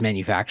is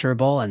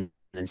manufacturable and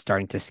then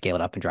starting to scale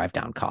it up and drive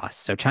down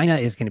costs. So China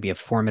is going to be a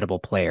formidable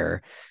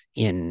player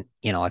in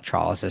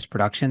electrolysis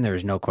production.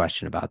 There's no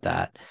question about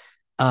that.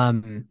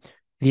 Um,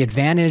 the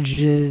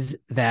advantages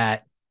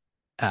that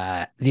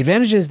the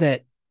advantages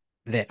that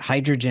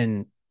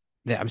hydrogen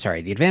that I'm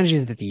sorry, the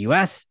advantages that the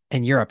US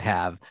and Europe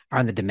have are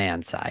on the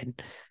demand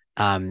side.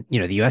 The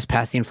US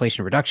passed the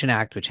Inflation Reduction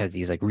Act, which has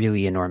these like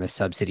really enormous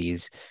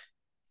subsidies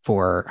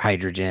for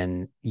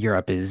hydrogen.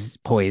 Europe is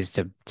poised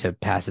to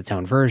pass its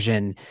own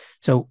version.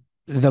 So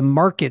the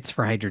markets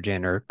for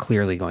hydrogen are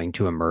clearly going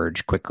to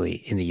emerge quickly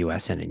in the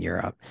US and in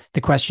Europe.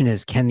 The question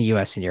is, can the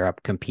US and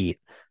Europe compete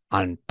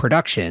on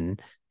production?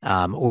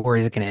 Or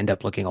is it going to end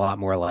up looking a lot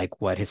more like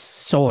what his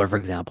solar, for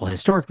example,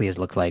 historically has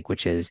looked like,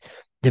 which is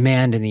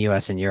demand in the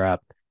US and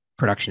Europe,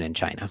 production in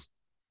China?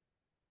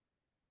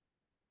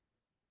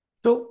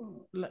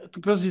 So to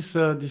close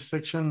this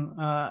section,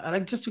 I'd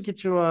like just to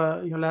get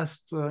your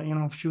last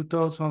few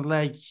thoughts on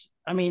like,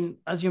 I mean,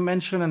 as you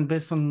mentioned, and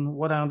based on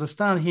what I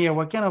understand here,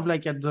 we're kind of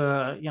like at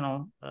the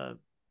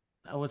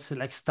I would say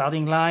like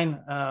starting line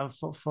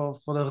for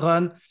the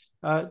run.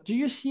 Do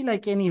you see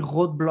like any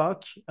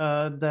roadblock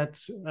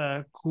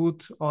that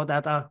could or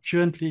that are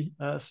currently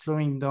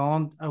slowing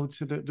down? I would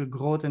say the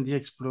growth and the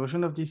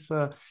explosion of this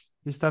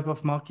type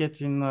of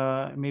market in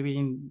maybe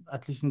in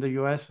at least in the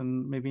US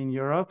and maybe in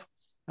Europe.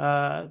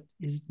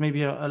 Is it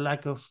maybe a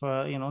lack of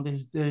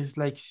there's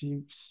like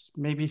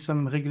maybe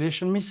some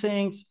regulation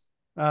missing,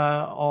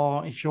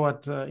 or if you're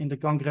at in the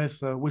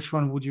Congress, which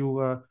one would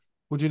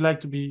you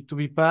like to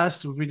be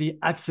passed to really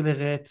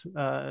accelerate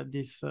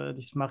this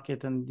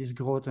market and this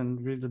growth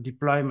and really the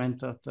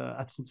deployment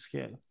at full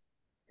scale? I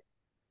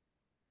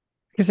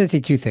guess I'd say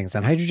two things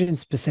on hydrogen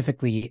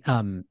specifically.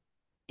 In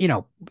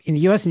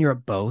the US and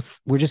Europe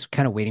both, we're just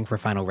kind of waiting for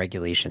final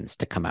regulations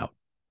to come out.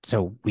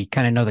 So we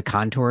kind of know the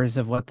contours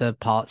of what the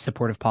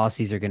supportive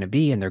policies are going to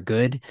be, and they're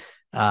good.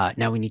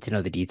 Now we need to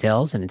know the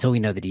details. And until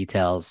we know the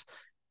details,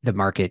 the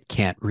market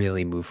can't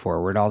really move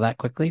forward all that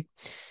quickly.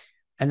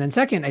 And then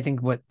second, I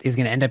think what is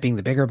going to end up being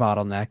the bigger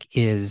bottleneck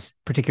is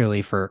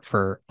particularly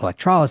for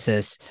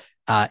electrolysis.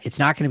 It's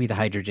not going to be the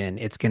hydrogen.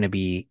 It's going to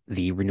be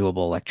the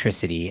renewable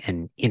electricity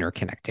and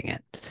interconnecting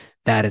it.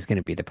 That is going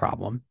to be the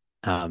problem.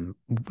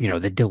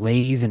 The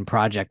delays in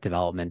project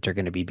development are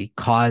going to be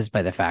caused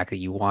by the fact that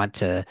you want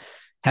to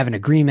have an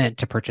agreement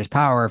to purchase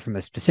power from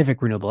a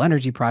specific renewable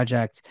energy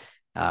project,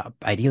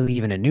 ideally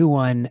even a new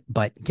one,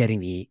 but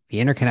getting the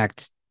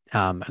interconnect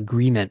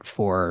agreement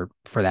for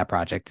that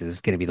project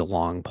is going to be the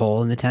long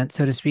pole in the tent,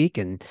 so to speak,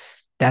 and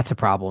that's a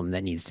problem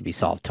that needs to be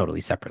solved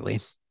totally separately.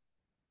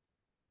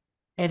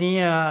 Any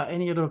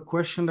other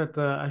question that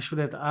I should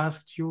have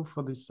asked you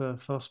for this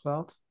first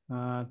part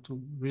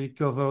to really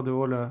cover the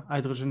whole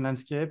hydrogen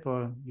landscape,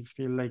 or you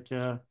feel like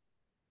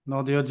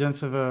now the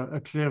audience have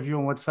a clear view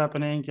on what's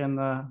happening and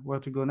where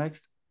to go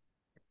next?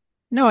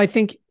 No,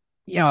 you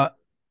know,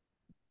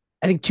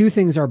 I think two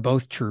things are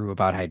both true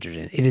about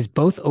hydrogen. It is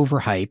both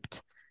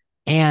overhyped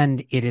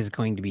and it is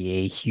going to be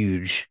a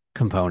huge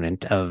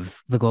component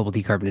of the global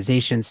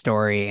decarbonization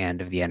story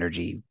and of the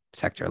energy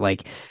sector.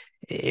 Like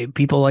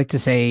people like to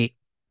say,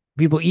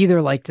 people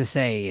either like to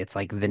say it's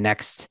like the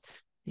next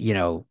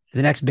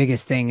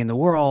biggest thing in the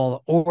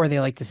world, or they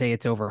like to say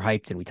it's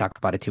overhyped and we talk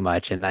about it too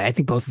much. And I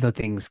think both of the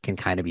things can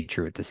kind of be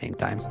true at the same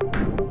time.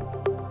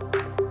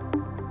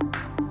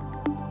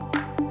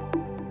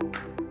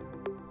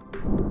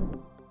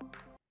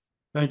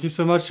 Thank you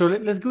so much. So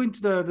let's go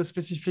into the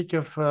specific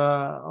of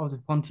the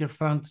Frontier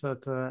Fund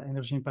at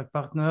Energy Impact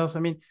Partners.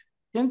 I mean,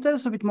 can you tell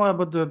us a bit more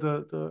about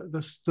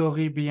the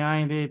story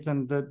behind it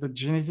and the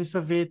genesis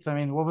of it? I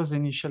mean, what was the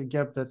initial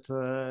gap that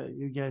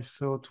you guys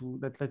saw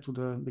that led to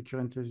the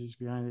current thesis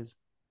behind it?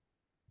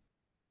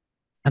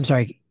 I'm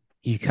sorry,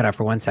 you cut out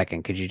for 1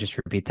 second. Could you just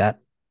repeat that?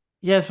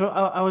 Yeah, so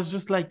I was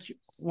just like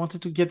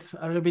wanted to get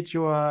a little bit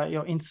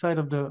your insight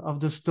of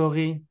the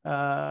story,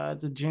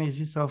 the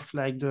genesis of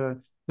like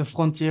the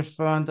Frontier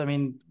Fund. I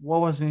mean, what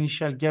was the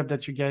initial gap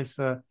that you guys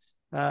saw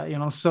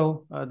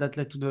that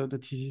led to the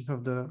thesis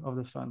of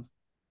the fund?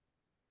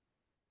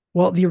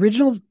 Well,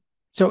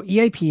 so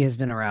EIP has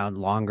been around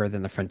longer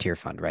than the Frontier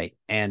Fund, right?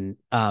 And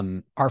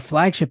our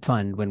flagship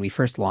fund, when we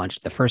first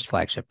launched the first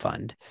flagship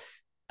fund,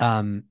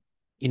 um,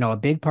 a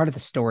big part of the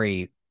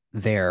story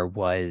there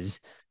was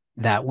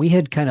that we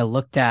had kind of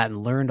looked at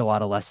and learned a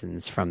lot of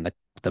lessons from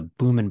the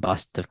boom and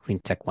bust of Clean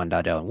Tech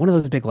 1.0. And one of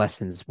those big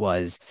lessons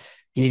was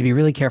you need to be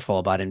really careful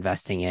about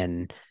investing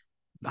in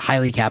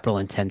highly capital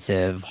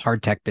intensive,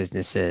 hard tech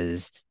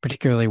businesses,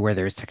 particularly where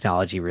there's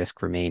technology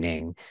risk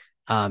remaining.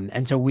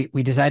 And so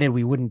we decided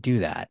we wouldn't do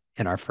that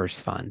in our first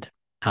fund.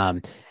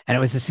 And it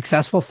was a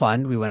successful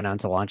fund. We went on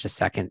to launch a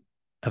second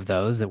of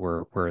those that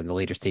we're in the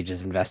later stages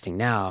of investing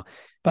now.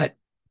 But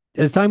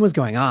as time was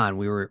going on,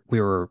 we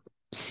were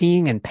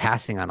seeing and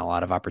passing on a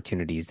lot of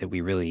opportunities that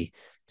we really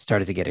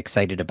started to get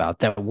excited about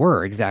that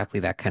were exactly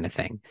that kind of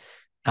thing.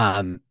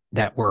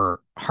 That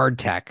were hard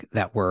tech,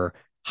 that were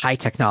high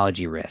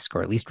technology risk,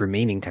 or at least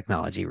remaining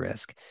technology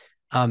risk.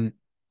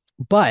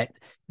 But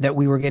that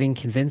we were getting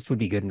convinced would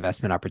be good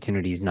investment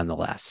opportunities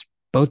nonetheless,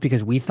 both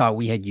because we thought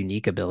we had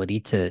unique ability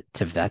to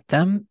vet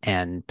them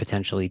and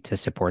potentially to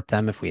support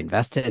them if we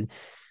invested,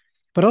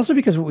 but also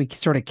because what we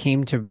sort of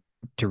came to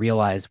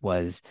realize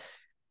was,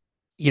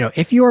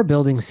 if you are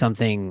building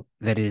something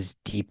that is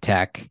deep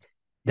tech,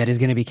 that is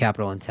going to be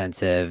capital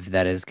intensive,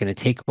 that is going to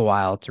take a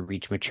while to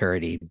reach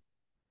maturity,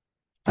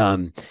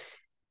 um,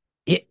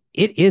 it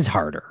is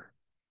harder,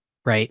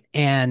 right?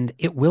 And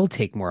it will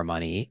take more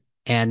money.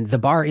 And the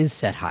bar is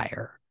set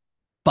higher.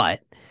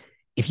 But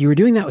if you were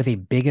doing that with a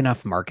big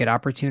enough market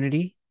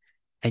opportunity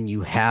and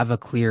you have a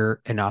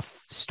clear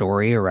enough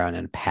story around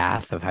a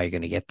path of how you're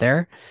going to get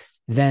there,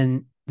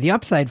 then the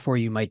upside for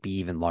you might be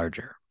even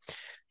larger.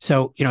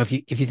 So, if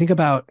you think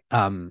about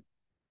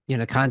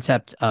the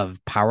concept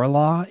of power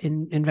law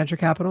in venture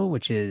capital,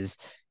 which is,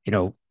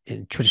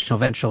 in traditional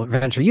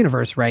venture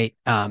universe, right?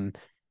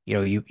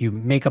 You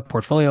make a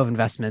portfolio of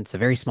investments, a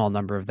very small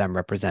number of them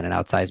represent an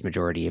outsized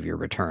majority of your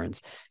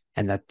returns.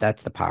 And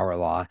that's the power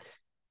law.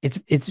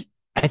 It's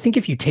I think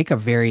if you take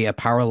a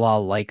power law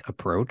like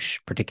approach,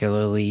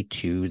 particularly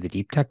to the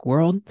deep tech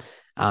world,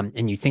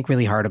 and you think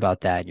really hard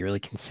about that, you're really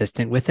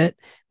consistent with it,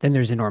 then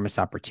there's enormous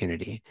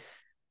opportunity.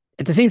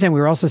 At the same time, we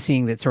were also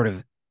seeing that sort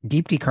of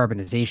deep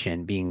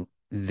decarbonization being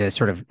the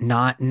sort of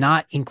not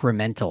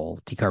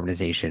incremental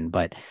decarbonization,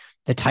 but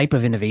the type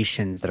of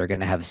innovations that are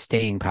going to have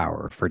staying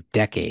power for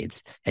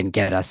decades and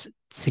get us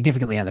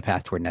significantly on the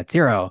path toward net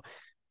zero.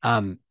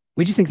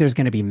 We just think there's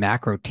going to be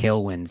macro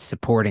tailwinds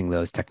supporting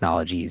those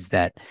technologies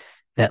that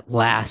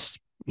last,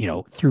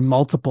 through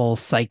multiple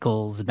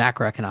cycles,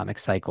 macroeconomic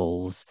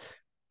cycles,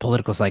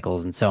 political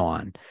cycles, and so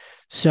on.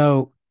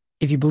 So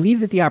if you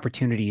believe that the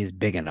opportunity is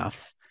big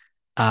enough,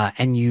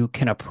 and you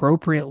can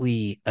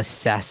appropriately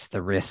assess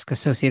the risk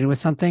associated with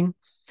something,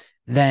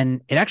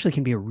 then it actually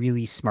can be a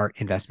really smart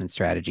investment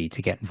strategy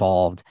to get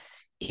involved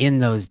in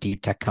those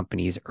deep tech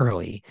companies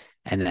early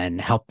and then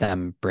help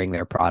them bring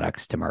their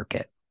products to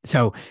market.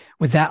 So,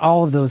 with that,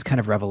 all of those kind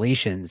of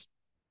revelations,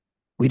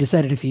 we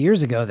decided a few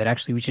years ago that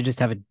actually we should just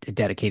have a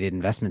dedicated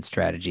investment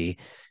strategy,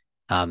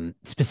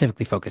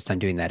 specifically focused on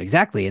doing that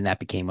exactly. And that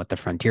became what the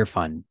Frontier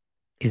Fund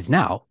is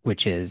now,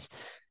 which is,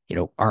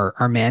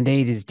 our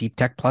mandate is deep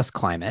tech plus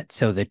climate.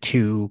 So the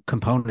two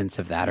components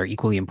of that are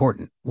equally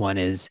important. One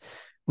is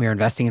we are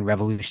investing in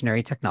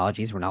revolutionary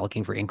technologies. We're not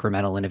looking for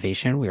incremental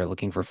innovation. We are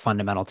looking for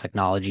fundamental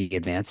technology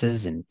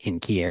advances in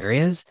key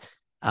areas.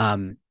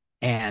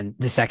 And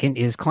the second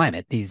is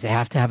climate. These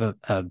have to have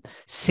a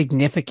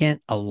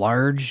significant, a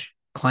large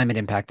climate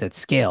impact at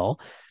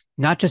scale,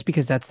 not just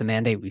because that's the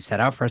mandate we've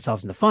set out for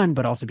ourselves in the fund,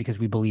 but also because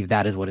we believe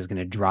that is what is going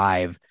to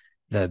drive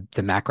the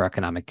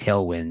macroeconomic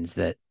tailwinds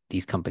that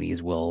these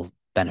companies will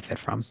benefit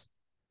from.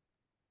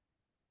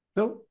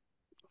 So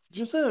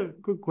just a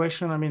good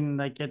question. I mean,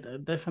 like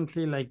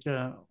definitely like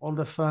all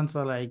the funds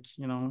are like,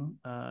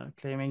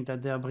 claiming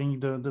that they are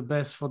bringing the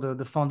best for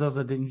the founders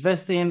that they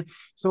invest in.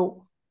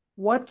 So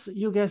what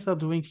you guys are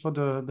doing for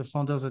the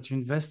founders that you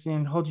invest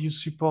in, how do you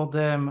support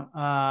them?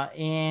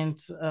 And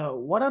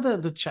what are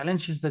the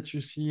challenges that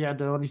you see at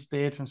the early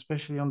stage, and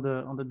especially on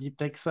the deep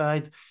tech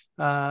side,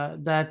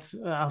 that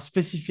are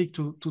specific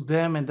to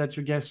them and that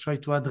you guys try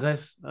to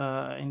address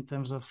in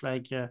terms of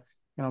like,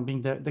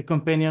 being the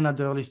companion at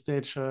the early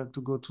stage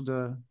to go to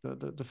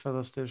the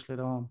further stage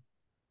later on?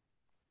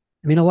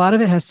 I mean, a lot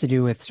of it has to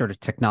do with sort of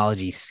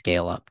technology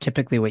scale up.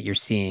 Typically, what you're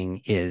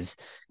seeing is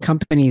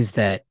companies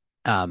that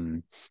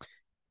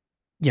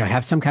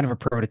have some kind of a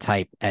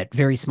prototype at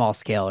very small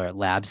scale or at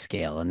lab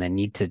scale, and then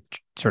need to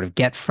sort of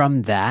get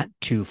from that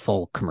to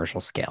full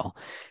commercial scale.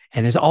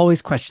 And there's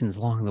always questions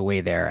along the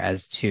way there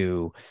as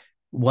to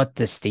what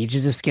the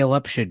stages of scale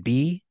up should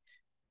be,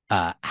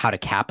 how to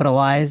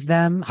capitalize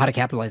them, how to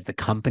capitalize the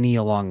company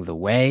along the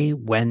way,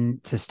 when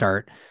to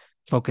start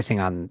focusing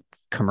on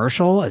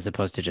commercial as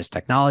opposed to just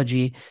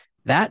technology.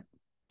 That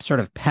sort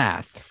of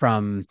path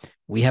from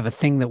we have a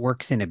thing that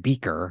works in a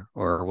beaker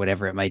or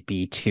whatever it might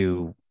be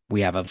to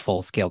we have a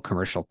full scale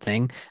commercial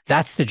thing.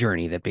 That's the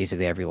journey that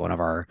basically every one of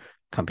our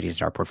companies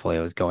in our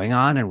portfolio is going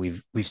on. And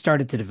we've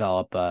started to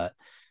develop a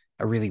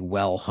really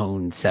well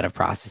honed set of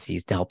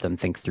processes to help them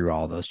think through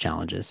all those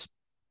challenges.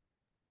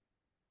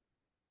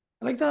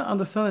 I like that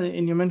understand,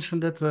 and you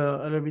mentioned that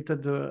a little bit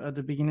at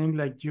the beginning,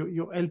 like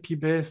your LP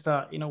based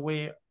are in a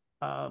way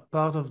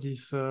part of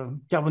this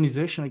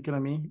carbonization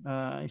economy,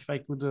 if I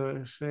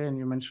could say. And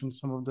you mentioned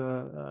some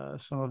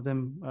of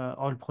them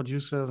oil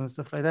producers and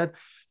stuff like that.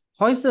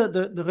 How is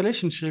the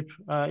relationship?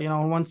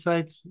 On one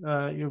side,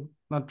 you're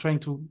not trying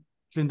to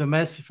clean the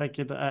mess, if I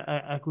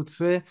could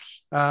say.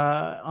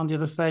 On the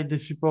other side, they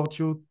support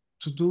you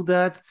to do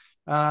that.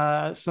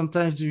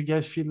 Sometimes do you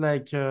guys feel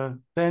like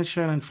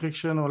tension and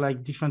friction, or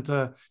like different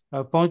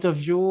point of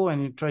view,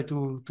 and you try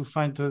to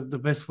find the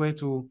best way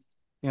to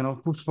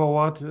push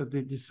forward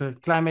this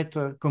climate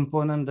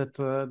component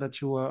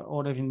that you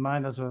all have in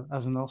mind as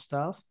a North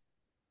Stars?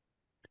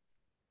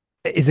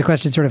 Is the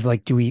question sort of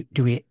like, do we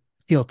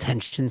feel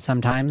tension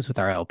sometimes with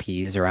our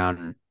LPs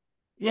around?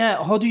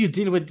 Yeah, how do you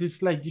deal with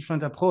this like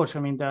different approach?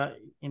 I mean, there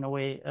in a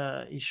way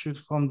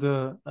issues from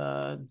the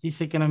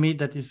this economy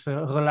that is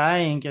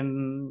relying,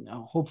 and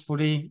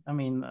hopefully, I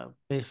mean,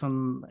 based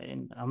on,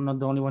 and I'm not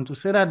the only one to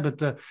say that,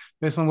 but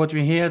based on what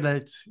we hear,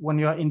 that when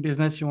you are in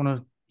business,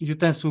 you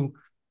tend to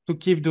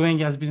keep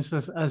doing as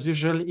business as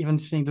usual, even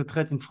seeing the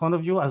threat in front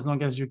of you as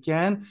long as you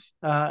can,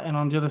 and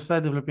on the other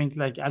side, developing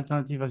like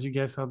alternative as you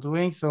guys are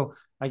doing. So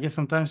I guess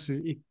sometimes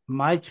it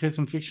might create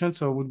some friction.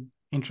 So it would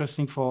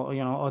interesting for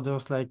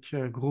others like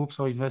groups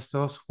or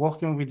investors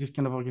working with this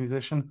kind of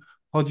organization.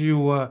 How do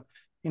you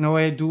in a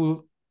way,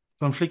 do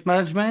conflict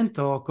management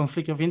or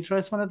conflict of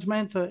interest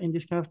management in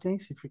these kind of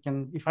things?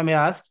 If I may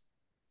ask.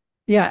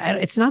 Yeah, and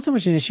it's not so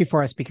much an issue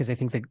for us because I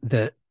think that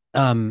the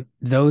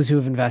those who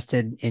have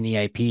invested in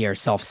EIP are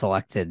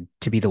self-selected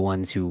to be the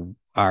ones who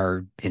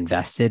are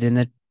invested in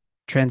the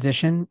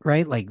transition,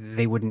 right? Like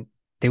they wouldn't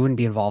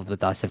be involved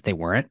with us if they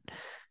weren't.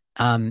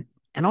 Um,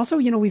 and also,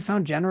 we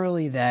found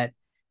generally that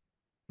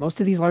most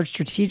of these large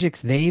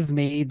strategics, they've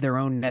made their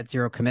own net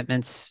zero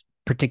commitments,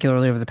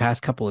 particularly over the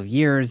past couple of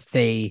years.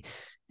 They,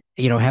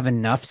 have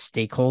enough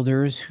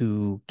stakeholders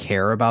who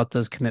care about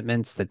those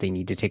commitments that they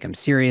need to take them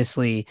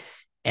seriously.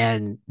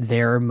 And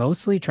they're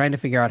mostly trying to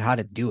figure out how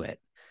to do it.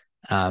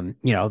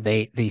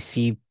 They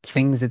see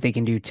things that they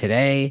can do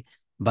today,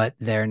 but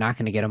they're not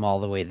going to get them all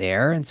the way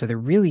there. And so they're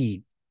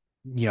really,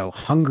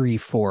 hungry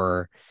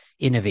for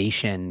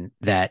innovation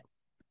that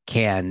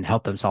can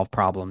help them solve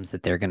problems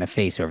that they're going to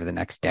face over the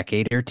next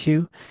decade or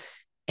two.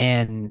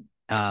 And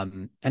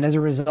as a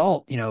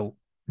result,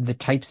 the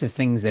types of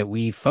things that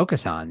we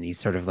focus on, these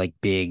sort of like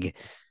big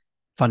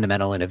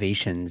fundamental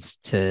innovations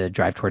to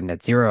drive toward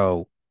net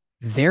zero,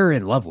 they're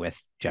in love with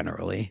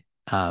generally.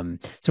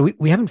 So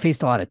we haven't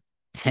faced a lot of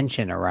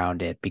tension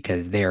around it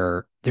because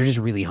they're just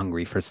really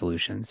hungry for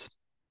solutions.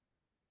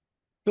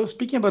 So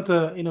speaking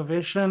about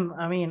innovation,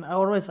 I mean, I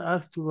always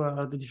ask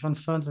to the different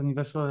funds and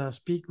investors I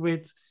speak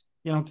with,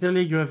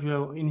 clearly you have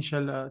your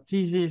initial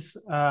thesis,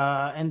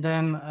 and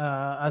then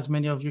as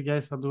many of you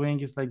guys are doing,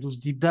 is like those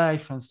deep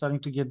dive and starting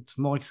to get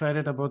more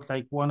excited about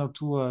like one or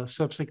two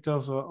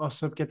subsectors or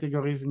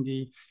subcategories in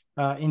the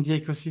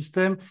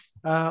ecosystem.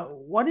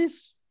 What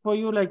is for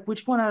you, like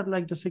which one are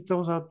like the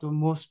sectors are the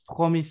most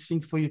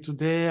promising for you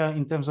today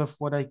in terms of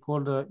what I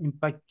call the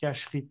impact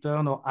cash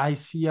return or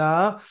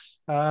ICR?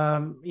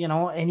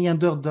 Any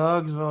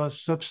underdogs or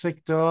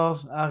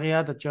subsectors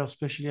area that you're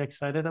especially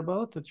excited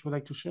about that you would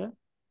like to share?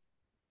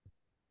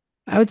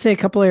 I would say a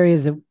couple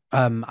areas that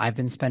I've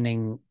been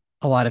spending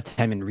a lot of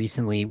time in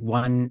recently.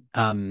 One,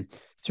 sort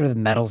of the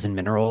metals and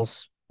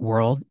minerals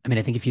world. I mean,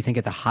 I think if you think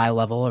at the high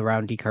level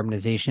around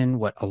decarbonization,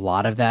 what a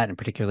lot of that, and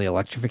particularly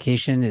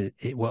electrification,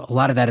 what a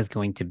lot of that is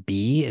going to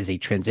be is a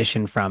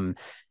transition from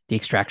the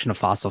extraction of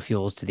fossil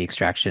fuels to the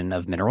extraction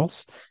of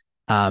minerals.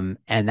 And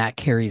that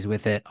carries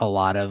with it a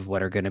lot of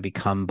what are going to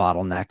become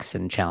bottlenecks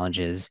and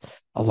challenges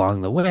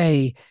along the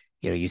way.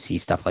 You see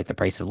stuff like the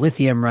price of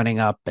lithium running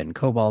up and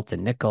cobalt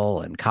and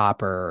nickel and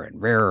copper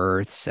and rare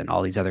earths and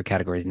all these other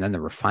categories. And then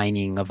the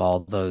refining of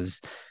all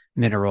those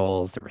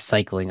minerals, the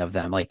recycling of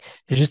them. Like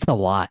there's just a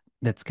lot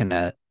that's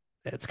gonna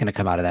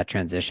come out of that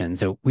transition.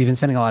 So we've been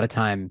spending a lot of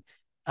time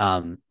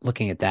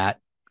looking at that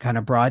kind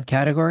of broad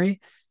category.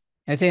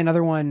 I'd say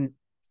another one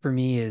for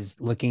me is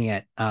looking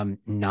at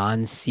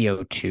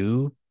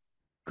non-CO2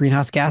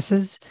 greenhouse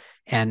gases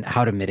and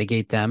how to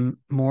mitigate them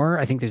more.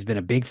 I think there's been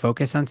a big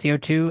focus on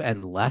CO2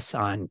 and less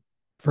on,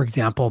 for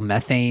example,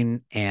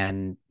 methane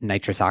and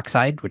nitrous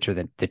oxide, which are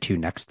the two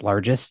next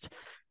largest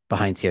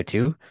behind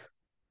CO2.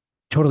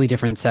 Totally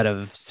different set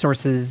of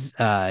sources,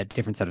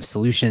 different set of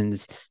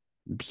solutions,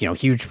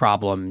 huge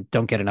problem,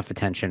 don't get enough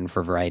attention for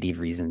a variety of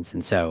reasons.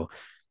 And so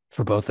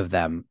for both of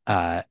them,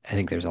 I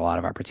think there's a lot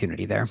of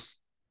opportunity there.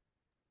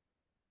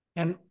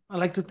 And I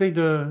like to take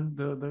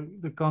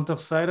the counter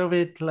side of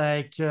it.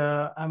 Like,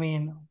 I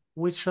mean,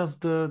 which is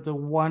the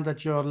one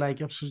that you're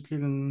like absolutely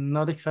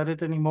not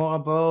excited anymore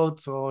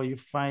about, or you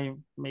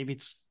find maybe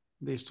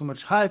there's too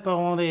much hype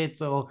around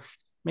it, or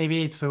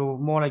maybe it's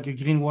more like a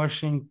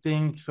greenwashing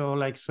thing. So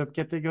like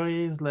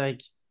subcategories,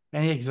 like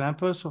any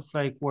examples of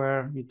like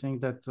where you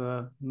think that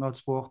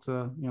not worth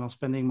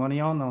spending money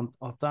on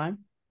or time?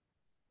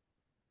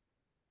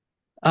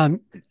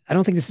 Um, I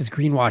don't think this is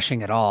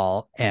greenwashing at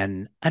all,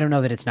 and I don't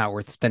know that it's not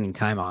worth spending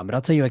time on. But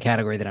I'll tell you a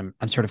category that I'm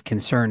sort of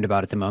concerned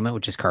about at the moment,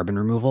 which is carbon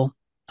removal.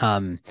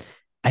 Um,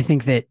 I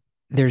think that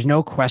there's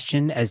no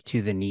question as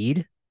to the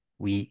need.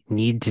 We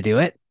need to do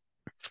it.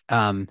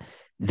 Um,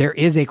 there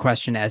is a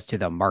question as to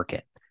the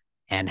market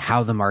and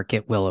how the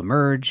market will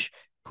emerge,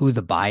 who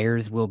the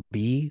buyers will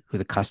be, who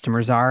the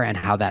customers are, and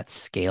how that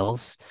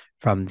scales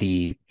from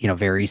the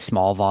very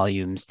small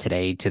volumes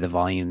today to the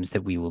volumes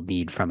that we will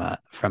need from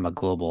a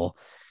global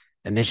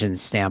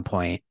emissions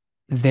standpoint.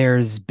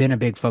 There's been a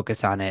big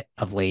focus on it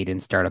of late in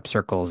startup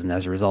circles, and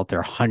as a result, there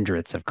are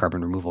hundreds of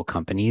carbon removal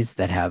companies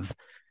that have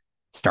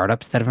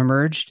startups that have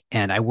emerged.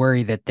 And I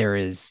worry that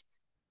there's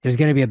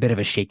going to be a bit of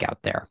a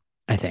shakeout there,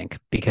 I think,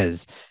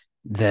 because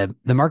the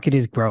market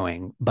is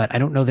growing, but I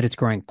don't know that it's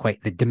growing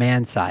quite the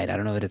demand side. I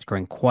don't know that it's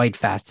growing quite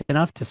fast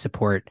enough to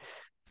support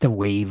the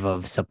wave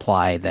of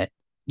supply that,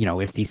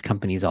 if these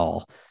companies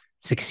all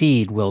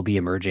succeed, will be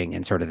emerging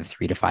in sort of the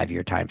 3 to 5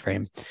 year time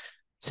frame.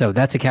 So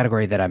that's a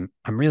category that I'm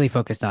really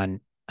focused on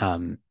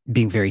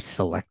being very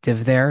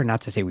selective there.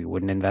 Not to say we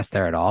wouldn't invest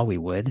there at all, we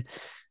would,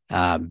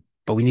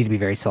 but we need to be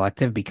very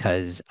selective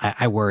because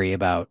I worry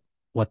about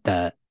what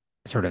the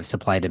sort of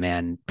supply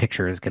demand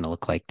picture is going to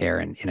look like there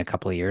in a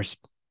couple of years.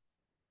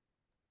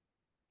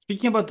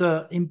 Speaking about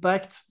the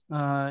impact,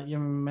 you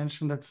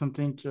mentioned that's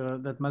something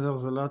that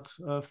matters a lot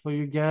for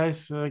you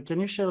guys. Can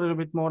you share a little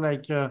bit more,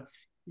 like,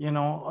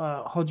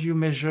 how do you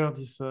measure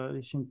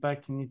this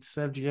impact in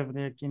itself? Do you have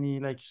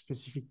any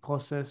specific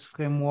process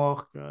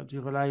framework? Do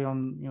you rely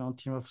on a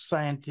team of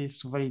scientists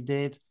to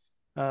validate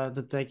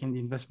the tech and the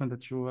investment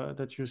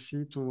that you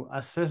see to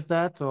assess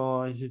that,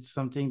 or is it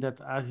something that,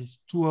 as it's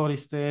too early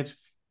stage,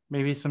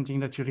 maybe something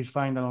that you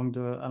refine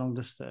along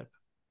the step?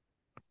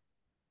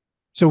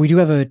 So we do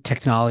have a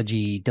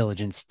technology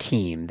diligence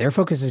team. Their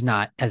focus is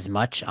not as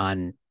much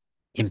on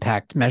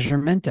impact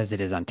measurement as it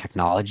is on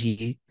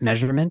technology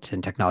measurement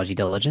and technology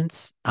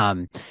diligence.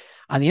 On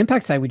the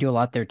impact side, we do a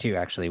lot there too.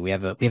 Actually, we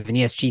have an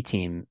ESG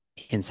team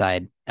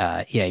inside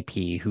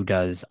EIP who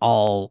does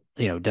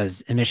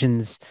does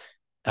emissions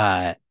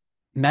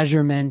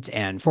measurement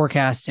and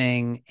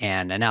forecasting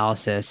and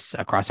analysis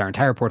across our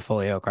entire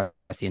portfolio, across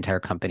the entire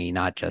company,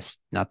 not just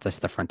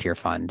the Frontier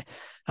Fund.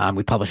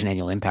 We publish an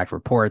annual impact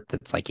report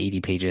that's like 80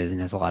 pages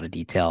and has a lot of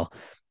detail,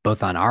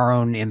 both on our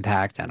own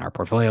impact and our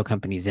portfolio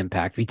company's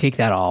impact. We take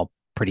that all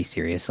pretty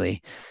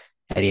seriously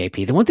at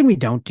EIP. The one thing we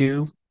don't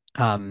do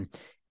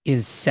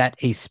is set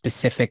a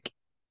specific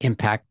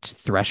impact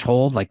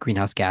threshold, like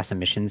greenhouse gas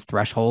emissions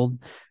threshold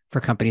for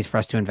companies for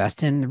us to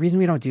invest in. The reason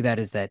we don't do that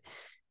is that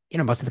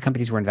most of the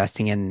companies we're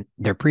investing in,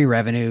 they're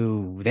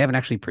pre-revenue. They haven't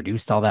actually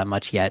produced all that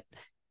much yet.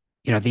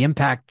 The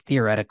impact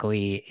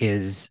theoretically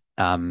is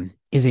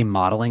a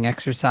modeling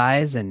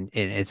exercise, and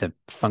it's a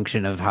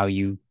function of how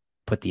you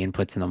put the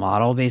inputs in the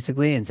model,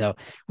 basically. And so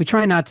we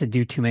try not to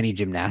do too many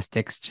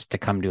gymnastics just to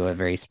come to a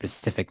very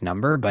specific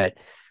number, but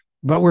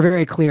we're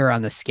very clear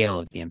on the scale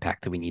of the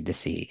impact that we need to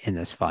see in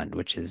this fund,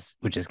 which is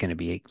going to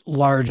be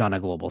large on a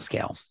global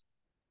scale.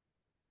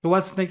 So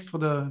what's next for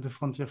the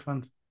Frontier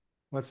Fund?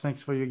 What's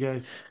next for you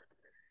guys?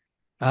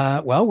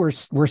 Well, we're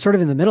sort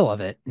of in the middle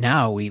of it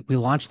now. We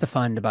launched the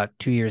fund about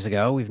 2 years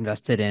ago. We've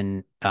invested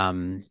in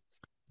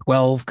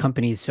 12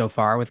 companies so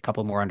far, with a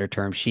couple more under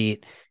term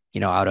sheet,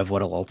 out of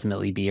what will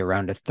ultimately be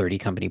around a 30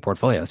 company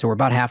portfolio. So we're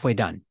about halfway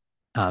done.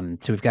 So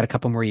we've got a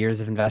couple more years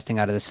of investing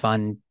out of this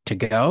fund to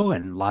go,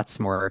 and lots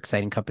more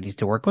exciting companies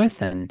to work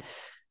with. And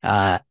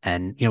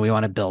we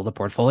want to build a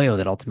portfolio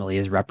that ultimately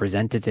is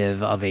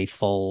representative of a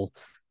full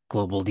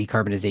global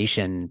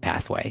decarbonization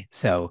pathway.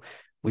 So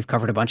we've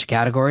covered a bunch of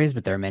categories,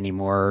 but there are many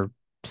more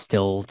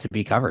still to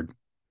be covered.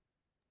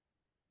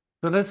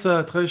 So that's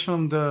a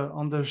tradition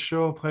on the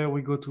show. Prior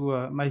we go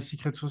to my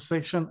secret sauce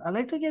section, I'd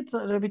like to get a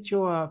little bit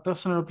your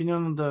personal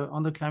opinion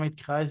on the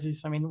climate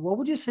crisis. I mean, what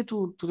would you say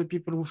to the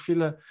people who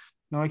feel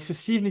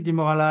excessively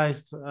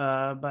demoralized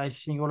by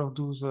seeing all of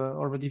those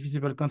already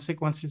visible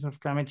consequences of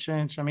climate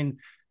change? I mean,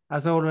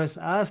 as I always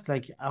ask,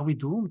 are we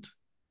doomed?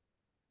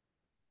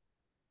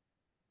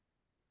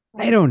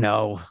 I don't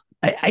know.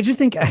 I just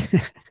think,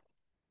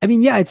 I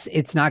mean, yeah,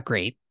 it's not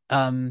great.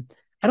 I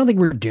don't think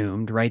we're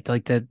doomed, right?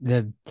 Like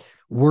the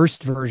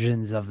worst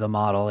versions of the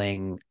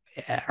modeling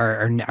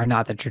are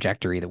not the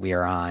trajectory that we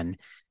are on.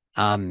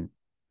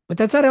 But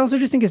that said, I also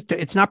just think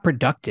it's not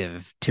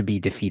productive to be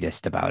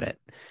defeatist about it.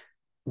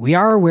 We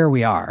are where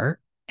we are,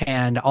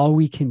 and all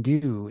we can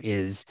do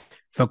is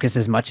focus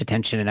as much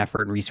attention and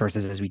effort and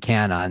resources as we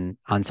can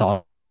on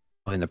solving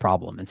the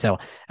problem. And so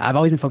I've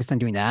always been focused on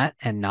doing that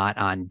and not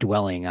on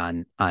dwelling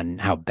on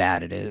how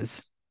bad it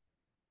is.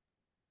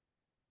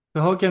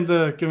 So how can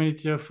the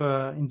community of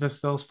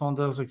investors,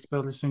 founders,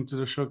 experts listening to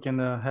the show can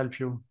help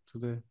you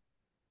today?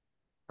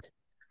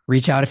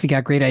 Reach out if you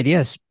got great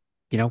ideas.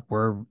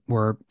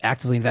 We're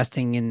actively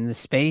investing in the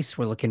space.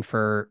 We're looking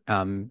for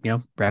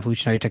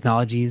revolutionary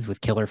technologies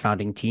with killer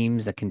founding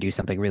teams that can do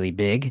something really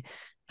big.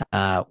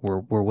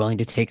 We're willing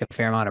to take a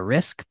fair amount of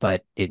risk,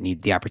 but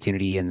the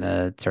opportunity and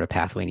the sort of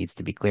pathway needs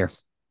to be clear.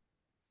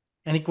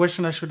 Any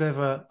question I should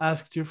have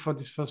asked you for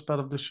this first part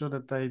of the show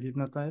that I did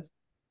not have?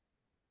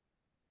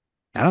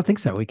 I don't think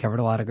so. We covered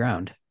a lot of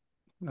ground.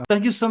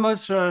 Thank you so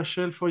much,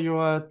 Shayle, for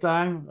your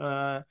time,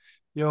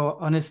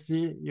 your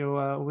honesty,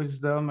 your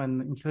wisdom,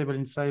 and incredible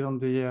insight on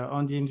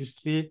the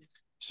industry.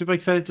 Super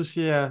excited to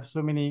see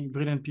so many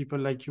brilliant people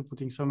like you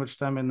putting so much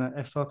time and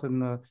effort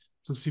and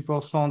to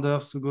support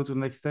founders to go to the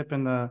next step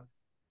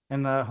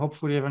and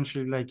hopefully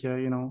eventually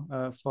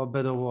for a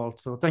better world.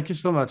 So thank you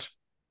so much.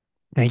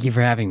 Thank you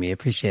for having me.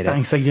 Appreciate it.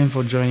 Thanks again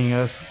for joining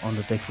us on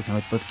the Tech for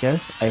Climate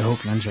podcast. I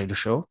hope you enjoyed the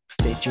show.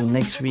 Stay tuned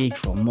next week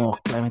for more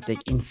climate tech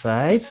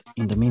insights.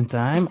 In the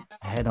meantime,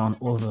 head on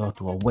over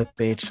to our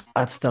webpage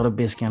at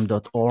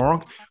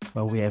startupbasecamp.org,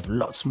 where we have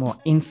lots more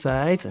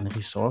insights and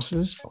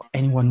resources for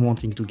anyone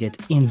wanting to get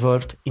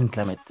involved in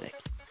climate tech.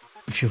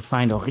 If you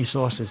find our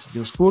resources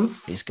useful,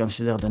 please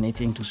consider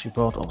donating to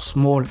support our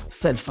small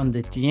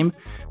self-funded team.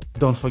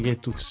 Don't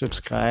forget to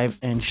subscribe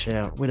and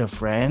share with your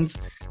friends.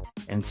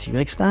 And see you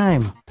next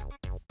time.